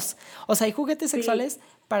tamaños. O sea, hay juguetes Sí. sexuales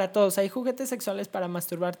para todos. Hay juguetes sexuales para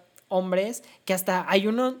masturbar hombres, que hasta hay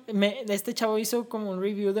uno, este chavo hizo como un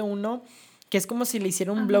review de uno que es como si le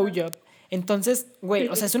hiciera un Ajá. blowjob. Entonces, güey,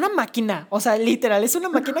 o sea, Sí. es una máquina, o sea, literal, es una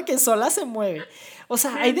máquina que sola se mueve. O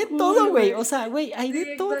sea, hay Qué de todo, cool, güey. güey. O sea, güey, hay Sí,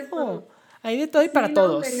 de todo. exacto. Hay de todo y Sí, para no,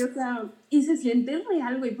 güey, todos. o sea, y se siente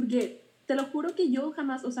real, güey, porque te lo juro que yo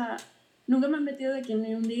jamás, o sea, nunca me he metido de que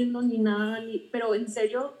ni un dildo ni nada, pero en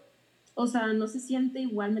serio, o sea, no se siente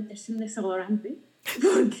igual meterse un desodorante,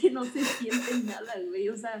 porque no se siente nada, güey,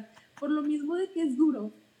 o sea, por lo mismo de que es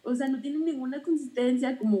duro, o sea, no tiene ninguna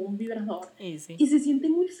consistencia como un vibrador, Y sí. y se siente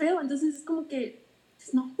muy feo, entonces es como que,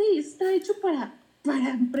 pues, no, güey, está hecho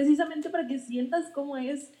precisamente para que sientas cómo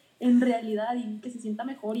es en realidad y que se sienta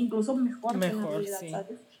mejor, incluso mejor que en la Mejor, realidad, sí.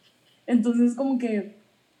 ¿sabes? Entonces, como que,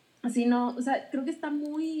 así no, o sea, creo que está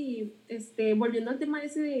muy, volviendo al tema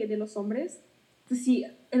ese de los hombres, pues sí,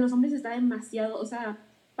 en los hombres está demasiado, o sea,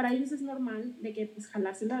 para ellos es normal de que, pues,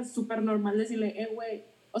 jalársela, es súper normal decirle, güey,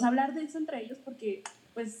 o sea, hablar de eso entre ellos porque,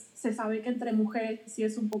 pues, se sabe que entre mujeres sí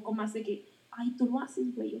es un poco más de que, ay, tú lo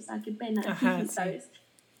haces, güey, o sea, qué pena, Ajá, sí. ¿sabes?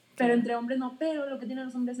 Pero Claro. entre hombres no, pero lo que tienen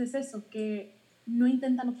los hombres es eso, que no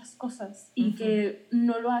intentan otras cosas y Ujú. que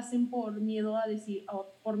no lo hacen por miedo a decir, o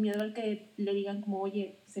por miedo al que le digan como,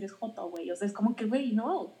 oye, pues eres joto, güey, o sea, es como que, güey,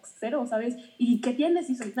 no, cero, ¿sabes? ¿Y qué tienes?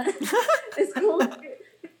 Y soy es como que,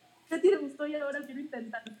 ¿qué te gustó y ahora quiero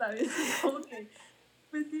intentar, ¿sabes? Es como que,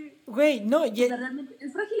 pues sí, Güey, no, o sea, realmente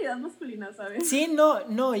es fragilidad masculina, ¿sabes? sí,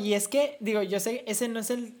 no, y es que, digo, yo sé, ese no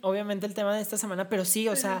es obviamente el tema de esta semana, pero sí,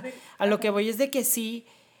 o Pero sea, sí, a lo que voy es de que sí,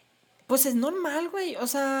 pues es normal, güey, o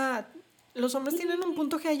sea, los hombres tienen un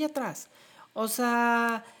punto G ahí atrás, o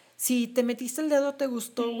sea, si te metiste el dedo, te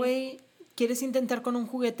gustó, sí, güey, quieres intentar con un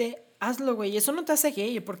juguete, hazlo, güey, eso no te hace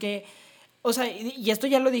gay, porque, o sea, y esto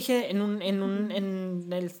ya lo dije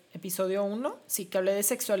en el episodio 1, sí, que hablé de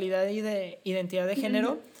sexualidad y de identidad de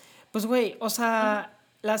género, pues, güey, o sea,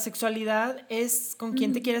 la sexualidad es con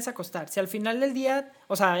quién te quieres acostar. Si al final del día,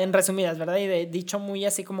 o sea, en resumidas, ¿verdad? Y dicho muy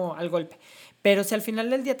así como al golpe. Pero si al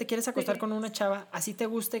final del día te quieres acostar sí, con una chava, así te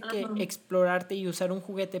guste ajá, que explorarte y usar un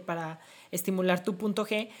juguete para estimular tu punto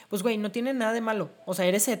G, pues, güey, no tiene nada de malo. O sea,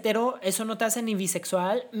 eres hetero, eso no te hace ni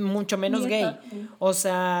bisexual, mucho sí, menos gay. exacto. O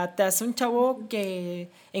sea, te hace un chavo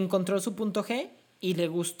que encontró su punto G y le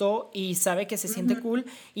gustó y sabe que se siente cool.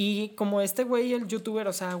 Y como este güey, el youtuber,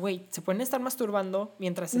 o sea, güey, se pueden estar masturbando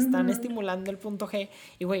mientras están estimulando el punto G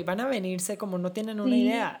y, güey, van a venirse como no tienen una Sí,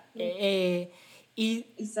 idea. Y, y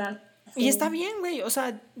exacto. está bien, güey. O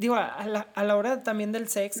sea, digo, a la hora también del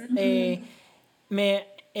sex, Ujú. me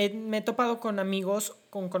he topado con amigos,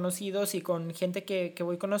 con conocidos y con gente que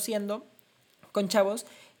voy conociendo, con chavos,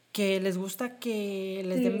 que les gusta que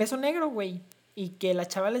les den Sí. beso negro, güey. Y que la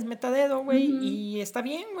chava les meta dedo, güey. Ujú, Y está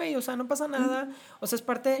bien, güey. O sea, no pasa nada. ujú. O sea, es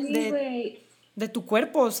parte Sí, güey. de tu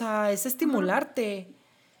cuerpo. O sea, es Ajá. estimularte.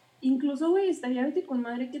 incluso, güey, estaría de con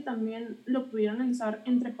madre que también lo pudieran usar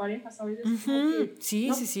entre parejas, ¿sabes? Es como que, sí,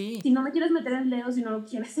 no, sí, sí. si no me quieres meter el dedo, si no lo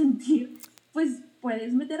quieres sentir, pues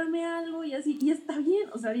puedes meterme algo y así, y está bien.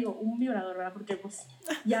 O sea, digo, un vibrador, ¿verdad? Porque pues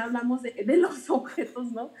ya hablamos de los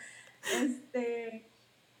objetos, ¿no?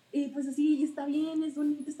 Y pues así, está bien, es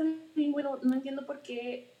bonito, está bien. Bueno, no entiendo por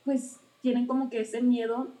qué, pues, tienen como que ese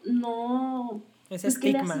miedo, no, Ese pues,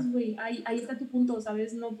 ¿qué le estigma. haces, güey? Ahí está tu punto,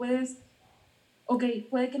 ¿sabes? No puedes, ok,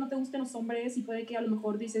 puede que no te gusten los hombres y puede que a lo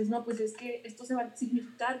mejor dices, no, pues es que esto se va a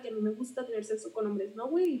significar que a mí me gusta tener sexo con hombres. No,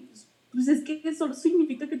 güey, pues es que eso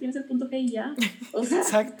significa que tienes el punto G y ya. O sea,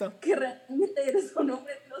 Exacto. que realmente eres un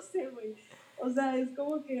hombre, no sé, güey. O sea, es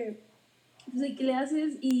como que, pues, ¿qué le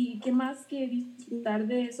haces y qué más que disfrutar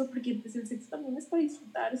de eso? Porque pues el sexo también es para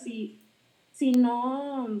disfrutar. Si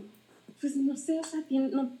no, pues no sé, o sea,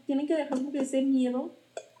 no, tienen que dejar como que ese miedo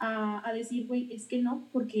a decir, güey, es que no,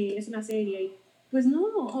 porque es una serie. Y, pues no,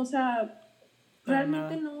 o sea, Para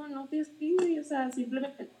realmente nada. no te escribe, o sea,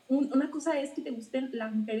 simplemente una cosa es que te gusten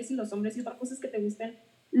las mujeres y los hombres y otra cosa es que te gusten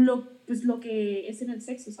pues lo que es en el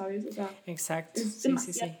sexo, ¿sabes? O sea, Exacto. es Sí, sí,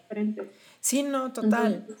 demasiado sí. diferente. Sí, no,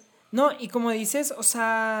 total. Entonces, No, y como dices, o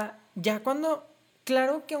sea, ya cuando,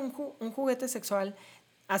 claro que un juguete sexual,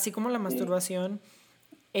 así como la sí. masturbación,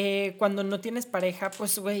 cuando no tienes pareja,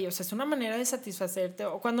 pues, güey, o sea, es una manera de satisfacerte,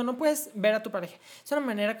 o cuando no puedes ver a tu pareja, es una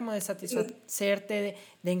manera como de Sí. satisfacerte,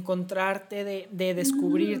 de encontrarte, de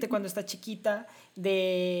descubrirte cuando estás chiquita,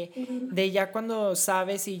 de ya cuando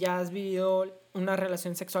sabes y ya has vivido una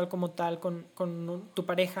relación sexual como tal con tu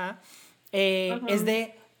pareja, es Ajá.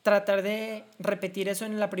 de tratar de repetir eso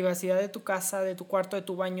en la privacidad de tu casa, de tu cuarto, de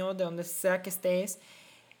tu baño, de donde sea que estés,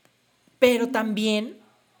 pero también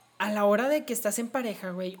a la hora de que estás en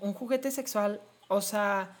pareja, güey, un juguete sexual, o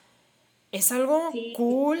sea, es algo Sí.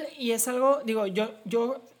 cool y es algo, digo,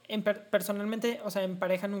 yo personalmente, o sea, en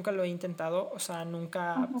pareja nunca lo he intentado, o sea,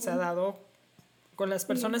 nunca Ajá. se ha dado, con las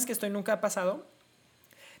personas Sí. que estoy nunca ha pasado,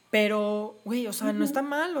 pero, güey, o sea, no está Ujú.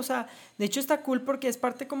 mal, o sea, de hecho está cool porque es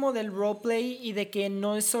parte como del roleplay y de que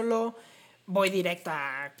no es solo voy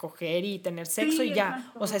directa a coger y tener sexo y Sí,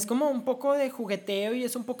 ya. O sea, es exacto. como un poco de jugueteo y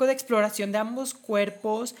es un poco de exploración de ambos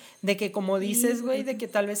cuerpos, de que como Sí, dices, güey, de que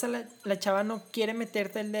tal vez a la chava no quiere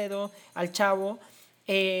meterte el dedo al chavo,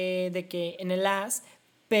 de que en el as,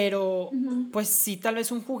 pero ujú, pues sí, tal vez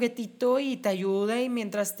un juguetito y te ayuda y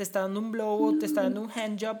mientras te está dando un blow o te está dando un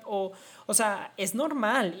handjob o sea, es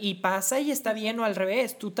normal y pasa y está bien o al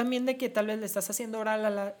revés. Tú también de que tal vez le estás haciendo oral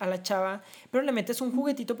a la chava, pero le metes un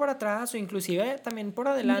juguetito por atrás o inclusive también por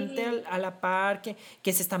adelante sí, a la par, que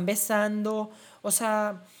se están besando. O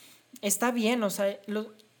sea, está bien, o sea,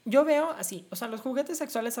 yo veo así, o sea, los juguetes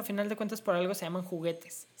sexuales a final de cuentas por algo se llaman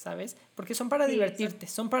juguetes, ¿sabes? Porque son para sí, exacto. divertirte,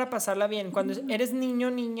 son para pasarla bien. Cuando eres niño,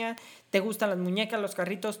 niña, te gustan las muñecas, los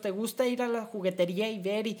carritos, te gusta ir a la juguetería y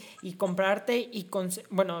ver y comprarte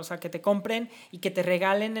bueno, o sea, que te compren y que te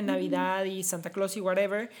regalen en Navidad y Santa Claus y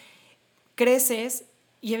whatever. Creces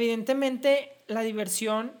y evidentemente la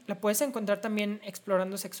diversión la puedes encontrar también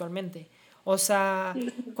explorando sexualmente. O sea,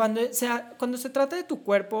 Sí, cuando se trata de tu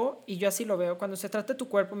cuerpo, y yo así lo veo, cuando se trata de tu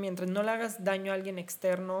cuerpo, mientras no le hagas daño a alguien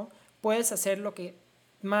externo, puedes hacer lo que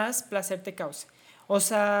más placer te cause. O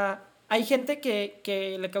sea, hay gente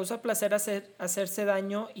que le causa placer hacerse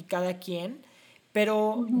daño y cada quien,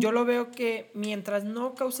 pero yo ujú, lo veo que mientras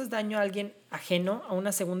no causes daño a alguien ajeno, a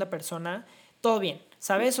una segunda persona, todo bien,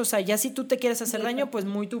 ¿sabes? O sea, ya si tú te quieres sí, hacer daño, pues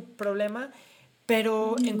exacto. muy tu problema,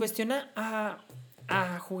 pero en Ujú. cuestión a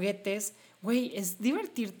juguetes, güey, es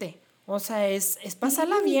divertirte. O sea, es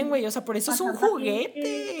pasarla bien, Sí, güey. O sea, por eso es un pasarla bien,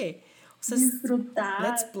 juguete. O sea, let's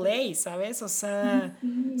disfrutar. play, ¿sabes? O Sí, sea,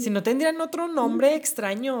 si sí. no tendrían otro nombre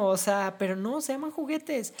extraño, o sea, pero no, se llaman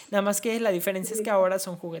juguetes. Nada más que la diferencia es que ahora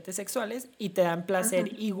son juguetes sexuales y te dan Ajá.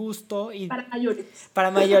 placer y gusto y Para mayores.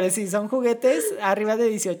 para mayores, sí, son juguetes arriba de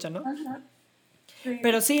 18, ¿no? Ajá.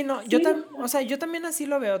 Pero Sí. sí, no, Sí, o sea, yo también así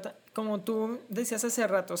lo veo, como tú decías hace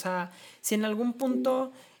rato, o sea, si en algún sí.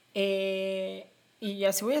 punto, y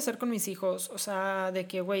así voy a hacer con mis hijos, o sea, de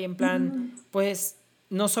que, güey, en plan, Ujú, pues,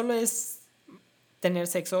 no solo es tener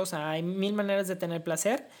sexo, o sea, hay mil maneras de tener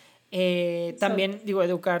placer, exacto. también, digo,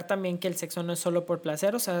 educar también que el sexo no es solo por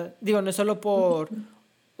placer, o sea, digo, no es solo por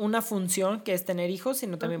una función que es tener hijos,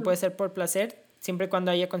 sino también Ajá. puede ser por placer, siempre y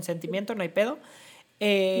cuando haya consentimiento, no hay pedo.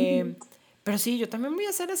 Eh, Ujú, pero sí, yo también voy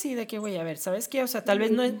a ser así de que, güey, a ver, ¿sabes qué? O sea, tal vez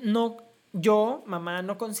sí. yo, mamá,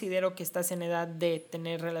 no considero que estás en edad de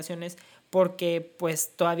tener relaciones porque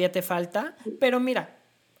pues todavía te falta, pero mira,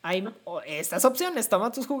 hay estas opciones,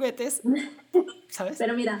 toma tus juguetes, ¿sabes?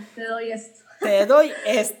 Pero mira, te doy esto. te doy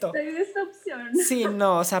esto. Te doy esta opción. Sí,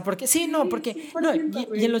 no, o sea, porque, sí, no, porque, no, 100%, y en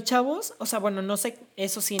güey. los chavos, o sea, bueno, no sé,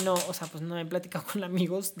 eso sí, no, o sea, pues no he platicado con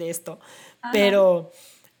amigos de esto, Ajá. pero,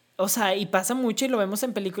 o sea, y pasa mucho y lo vemos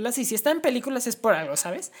en películas, y si está en películas es por algo,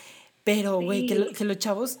 ¿sabes? Pero, güey, Sí. que los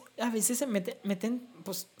chavos a veces se meten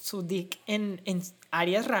pues, su dick en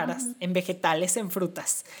áreas raras, Ajá. en vegetales, en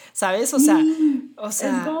frutas, ¿sabes? Sí. O Es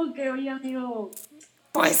sea, como que, oye, amigo,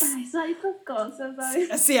 pues pues, para eso hay otras cosas, sí,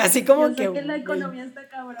 ¿sabes? sí, así como Yo que, sé que la güey. economía está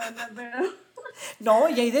cabrona, pero, No,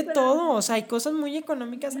 y hay de pero todo, o sea, hay cosas muy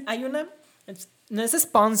económicas. Hay una, no es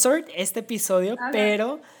sponsored este episodio, ajá.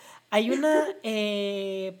 pero hay una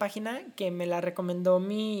página que me la recomendó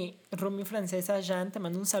mi roomie francesa, Jean, te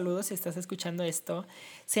mando un saludo si estás escuchando esto.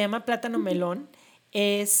 Se llama Plátano Melón,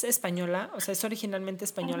 es española, o sea, es originalmente Ajá.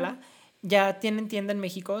 española. Ya tienen tienda en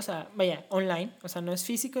México, o sea, vaya, online, o sea, no es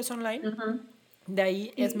físico, es online. Ajá. De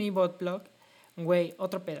ahí es Sí. mi bot blog. Güey,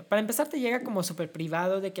 otro pedo. Para empezar te llega como súper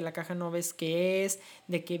privado, de que la caja no ves qué es,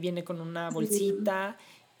 de que viene con una Sí. bolsita,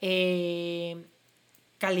 eh,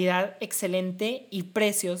 calidad excelente y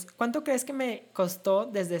precios. ¿Cuánto crees que me costó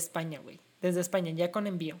desde España, güey? Desde España, ya con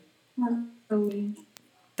envío. ¿Cuánto, güey? 100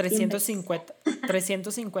 trescientos pesos. cincuenta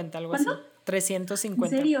 350 algo ¿Cuánto? así. trescientos En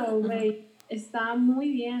cincuenta serio, Ujú. güey. Está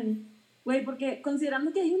muy bien. Güey, porque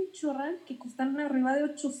considerando que hay un chorral que cuestan arriba de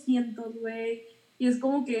 800, güey. Y es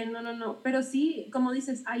como que no, no, no. Pero sí, como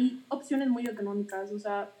dices, hay opciones muy económicas. O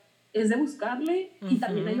sea, es de buscarle y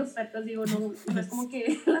también hay Ujú. ofertas. Digo, no, no es como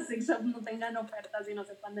que las sex shops no tengan ofertas y no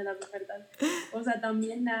sepan de las ofertas. O sea,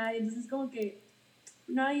 también hay. Entonces, como que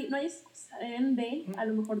no hay excusa. Deben de a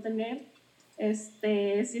lo mejor tener. Sí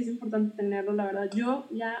es importante tenerlo, la verdad. Yo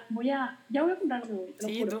ya voy a comprarlo, güey, te lo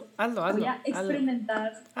Sí, juro. tú, hazlo, Voy hazlo, a hazlo.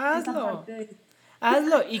 experimentar esa Hazlo. parte de...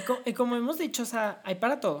 Hazlo. Y como hemos dicho, o sea, hay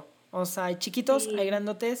para todo. O sea, hay chiquitos, hay Sí.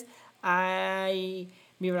 grandotes, hay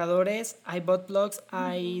vibradores, hay butt plugs,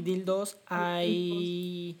 hay Ujú. dildos, Ricos.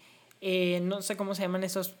 hay... no sé cómo se llaman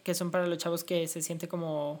esos que son para los chavos que se siente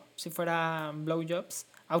como si fuera blowjobs.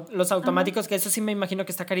 Los Ajá. automáticos, que eso sí me imagino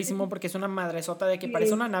que está carísimo porque es una madresota de que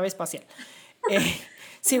parece una Sí. nave espacial. Eh,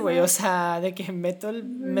 sí, güey, o Ajá. sea, de que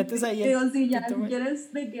metes Sí. ahí el Digo, sí, ya, pito, si güey.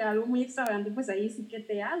 quieres de que algo muy extravagante, pues ahí sí que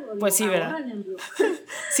te hago. Pues Digo, sí, ¿verdad? ahórrale, amigo.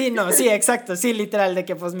 Sí, no, sí, exacto, sí, literal, de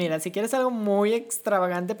que pues mira, si quieres algo muy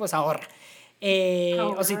extravagante, pues ahorra. O si tienes las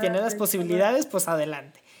Ahorrarle, correcto. posibilidades, pues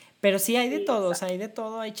adelante. Pero sí hay de Sí, todo, o sea, exacto. hay de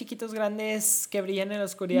todo. Hay chiquitos grandes que brillan en la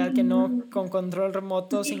oscuridad, que no, Ujú. con control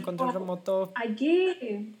remoto, sin control Digo, remoto. hay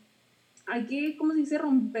que, ¿cómo se dice?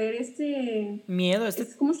 Romper Miedo, este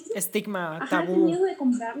 ¿cómo se dice? estigma, Ajá, ese tabú. miedo de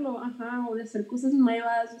comprarlo, ajá, o de hacer cosas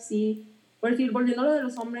nuevas, así. Por decir, volviendo a lo de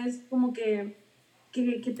los hombres, como que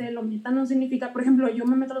te lo metan no significa, por ejemplo, yo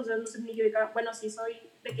me meto los dedos no significa, bueno, sí soy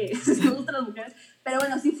de que sí me gustan las mujeres, pero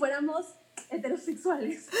bueno, si fuéramos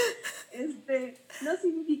heterosexuales, no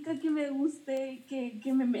significa que me guste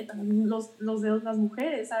que me metan los dedos las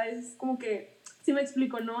mujeres, ¿sabes? Es como que, si me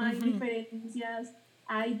explico, ¿no? Hay diferencias,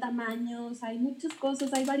 hay tamaños, hay muchas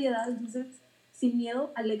cosas, hay variedad, entonces, sin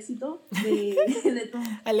miedo al éxito de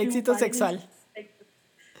Al éxito triunfar en ese sexual. aspecto.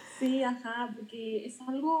 Sí, ajá, porque es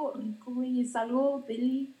algo rico, güey, es algo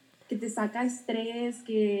deli que te saca estrés,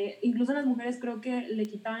 que incluso a las mujeres creo que le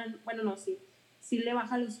quitan, bueno, no, sí, sí le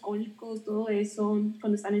baja los cólicos, todo eso,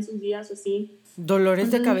 cuando están en sus días o así.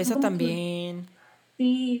 Dolores de Entonces, cabeza como que, también.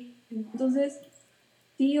 sí, entonces,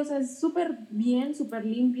 sí, o sea, es súper bien, súper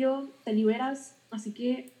limpio, te liberas, así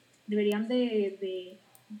que deberían de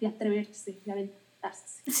atreverse, de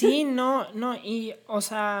aventarse. Sí, no, no, y, o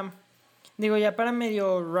sea, digo, ya para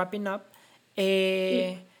medio wrapping up,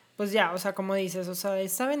 Sí. pues ya, o sea, como dices, o sea,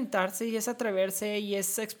 es aventarse y es atreverse y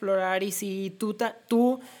es explorar. Y si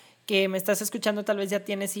tú que me estás escuchando tal vez ya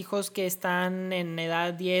tienes hijos que están en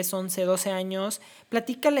edad 10 11 12 años,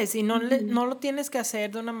 platícales y Ujú. no lo tienes que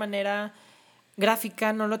hacer de una manera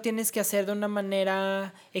gráfica, no lo tienes que hacer de una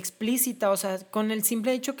manera explícita, o sea, con el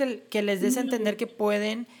simple hecho que les des a entender Sí. que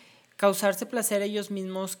pueden causarse placer ellos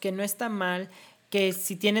mismos, que no está mal, que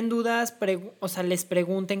si tienen dudas, o sea, les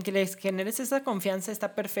pregunten, que les generes esa confianza,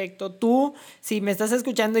 está perfecto. Tú, si me estás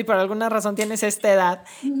escuchando y por alguna razón tienes esta edad,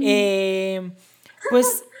 Ujú. eh,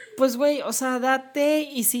 pues, pues, güey, o sea, date.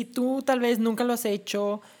 Y si tú tal vez nunca lo has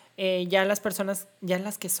hecho, ya las personas, ya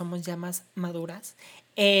las que somos ya más maduras,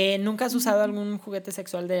 nunca has usado Ujú. algún juguete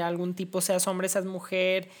sexual de algún tipo, seas hombre, seas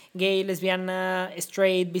mujer, gay, lesbiana,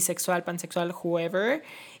 straight, bisexual, pansexual, whoever,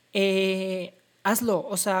 hazlo.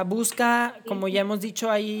 O sea, busca, como ya Sí. hemos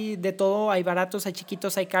dicho, hay de todo, hay baratos, hay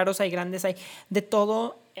chiquitos, hay caros, hay grandes, hay de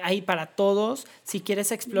todo, hay para todos. Si quieres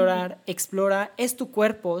Ujú. explorar, explora, es tu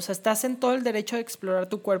cuerpo, o sea, estás en todo el derecho de explorar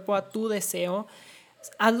tu cuerpo a tu deseo.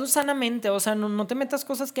 hazlo sanamente, o sea, no te metas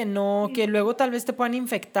cosas que no, que luego tal vez te puedan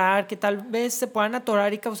infectar, que tal vez se puedan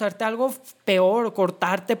atorar y causarte algo peor o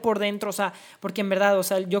cortarte por dentro, o sea, porque en verdad, o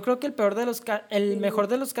sea, yo creo que el mejor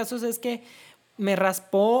de los casos es que me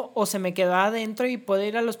raspó o se me quedó adentro y puedo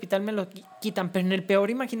ir al hospital, me lo quitan, pero en el peor,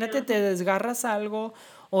 imagínate, te desgarras algo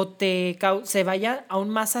o se vaya aún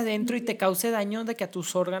más adentro y te cause daño de que a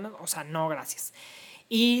tus órganos, o sea, no, gracias.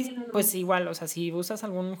 Y pues igual, o sea, si usas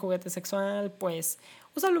algún juguete sexual, pues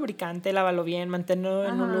usa lubricante, lávalo bien, manténlo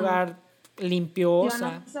en un lugar limpio, Si o van a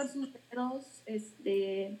sea. usar sus dedos,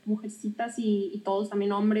 mujercitas y todos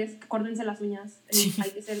también hombres, córtense las uñas. Sí.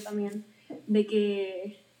 Hay que ser también de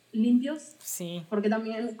que limpios, Sí. porque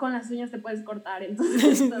también con las uñas te puedes cortar,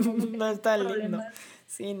 entonces no está lindo.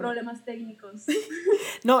 Sí, no. Problemas técnicos.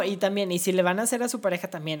 No, y también, y si le van a hacer a su pareja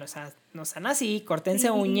también, o sea, no sean así,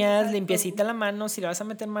 córtense uñas, exacto. Limpiecita la mano, si le vas a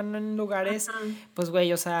meter mano en lugares, pues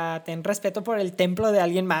güey, o sea, ten respeto por el templo de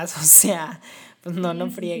alguien más, o sea, pues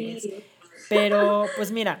no friegues. Sí. Pero,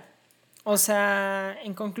 pues mira, o sea,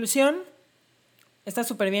 en conclusión, está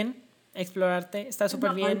súper bien explorarte, está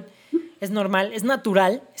súper bien. Es normal, es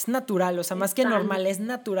natural, o sea, más que normal, es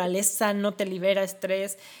natural, es sano, te libera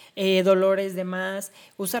estrés, dolores, demás.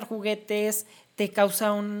 Usar juguetes te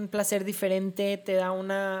causa un placer diferente, te da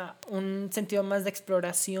un sentido más de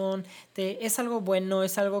exploración, es algo bueno,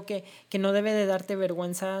 es algo que no debe de darte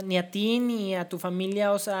vergüenza ni a ti ni a tu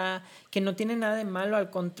familia, o sea, que no tiene nada de malo,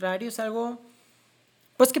 al contrario, es algo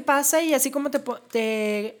pues que pasa y así como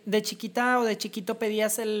de chiquita o de chiquito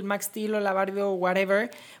pedías el Max Steel o la Barbie o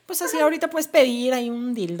whatever, pues así ahorita puedes pedir ahí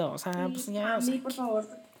un dildo, o sea, sí, pues ya, a mí, por favor,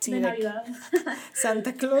 sí, de Navidad.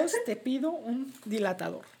 Santa Claus, te pido un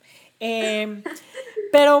dilatador.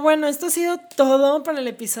 Pero bueno, esto ha sido todo para el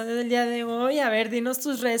episodio del día de hoy. A ver, dinos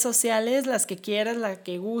tus redes sociales, las que quieras, las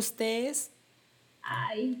que gustes.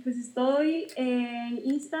 Ay, pues estoy en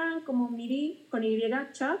Insta como Miri con Y,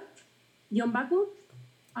 chat, _.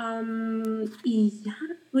 Y ya,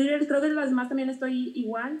 Twitter, creo que las demás también estoy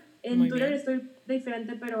igual. En muy Twitter bien. Estoy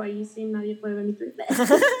diferente, pero ahí sí nadie puede ver mi Twitter.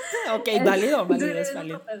 Ok, válido, es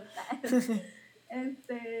válido.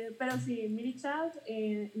 Pero sí, Miri Chat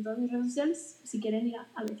en todas mis redes sociales, si quieren ir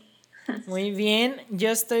a ver. Muy bien, yo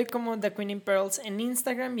estoy como The Queen in Pearls en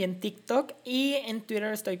Instagram y en TikTok, y en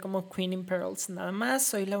Twitter estoy como Queen in Pearls nada más.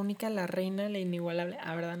 Soy la única, la reina, la inigualable,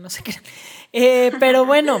 verdad, no sé qué. Pero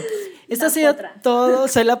bueno, esto ha sido todo.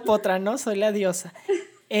 Soy la potra, ¿no? Soy la diosa.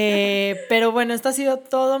 Pero bueno, esto ha sido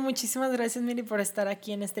todo. Muchísimas gracias, Miri, por estar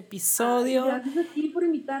aquí en este episodio. Ay, gracias a ti por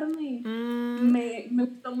invitarme. Me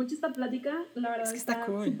gustó mucho esta plática. La verdad es que está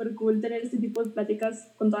súper cool tener este tipo de pláticas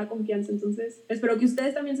con toda confianza. Entonces, espero que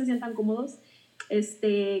ustedes también se sientan cómodos,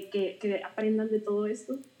 que aprendan de todo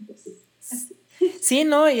esto. Entonces, así. Sí,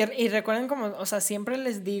 no, y recuerden, como, o sea, siempre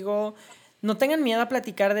les digo, no tengan miedo a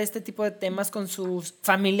platicar de este tipo de temas con su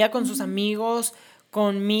familia, con sus amigos,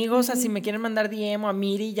 conmigo, o sea, si me quieren mandar DM o a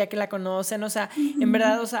Miri, ya que la conocen, o sea, en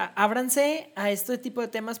verdad, o sea, ábranse a este tipo de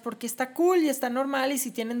temas porque está cool y está normal, y si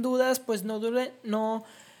tienen dudas, pues no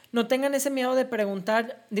tengan ese miedo de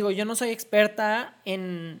preguntar. Digo, yo no soy experta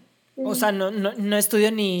en, o sea, no estudio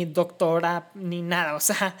ni doctora ni nada, o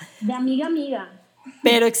sea. De amiga, amiga.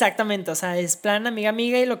 Pero exactamente, o sea, es plan amiga,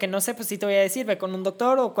 y lo que no sé, pues sí te voy a decir, ve con un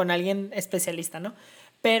doctor o con alguien especialista, ¿no?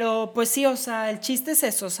 Pero pues sí, o sea, el chiste es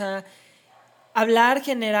eso, o sea, hablar,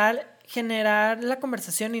 generar la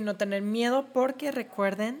conversación y no tener miedo, porque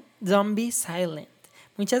recuerden, don't be silent.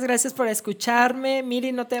 Muchas gracias por escucharme.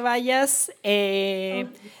 Miri, no te vayas.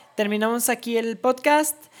 Terminamos aquí el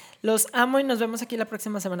podcast. Los amo y nos vemos aquí la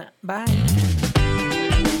próxima semana. Bye.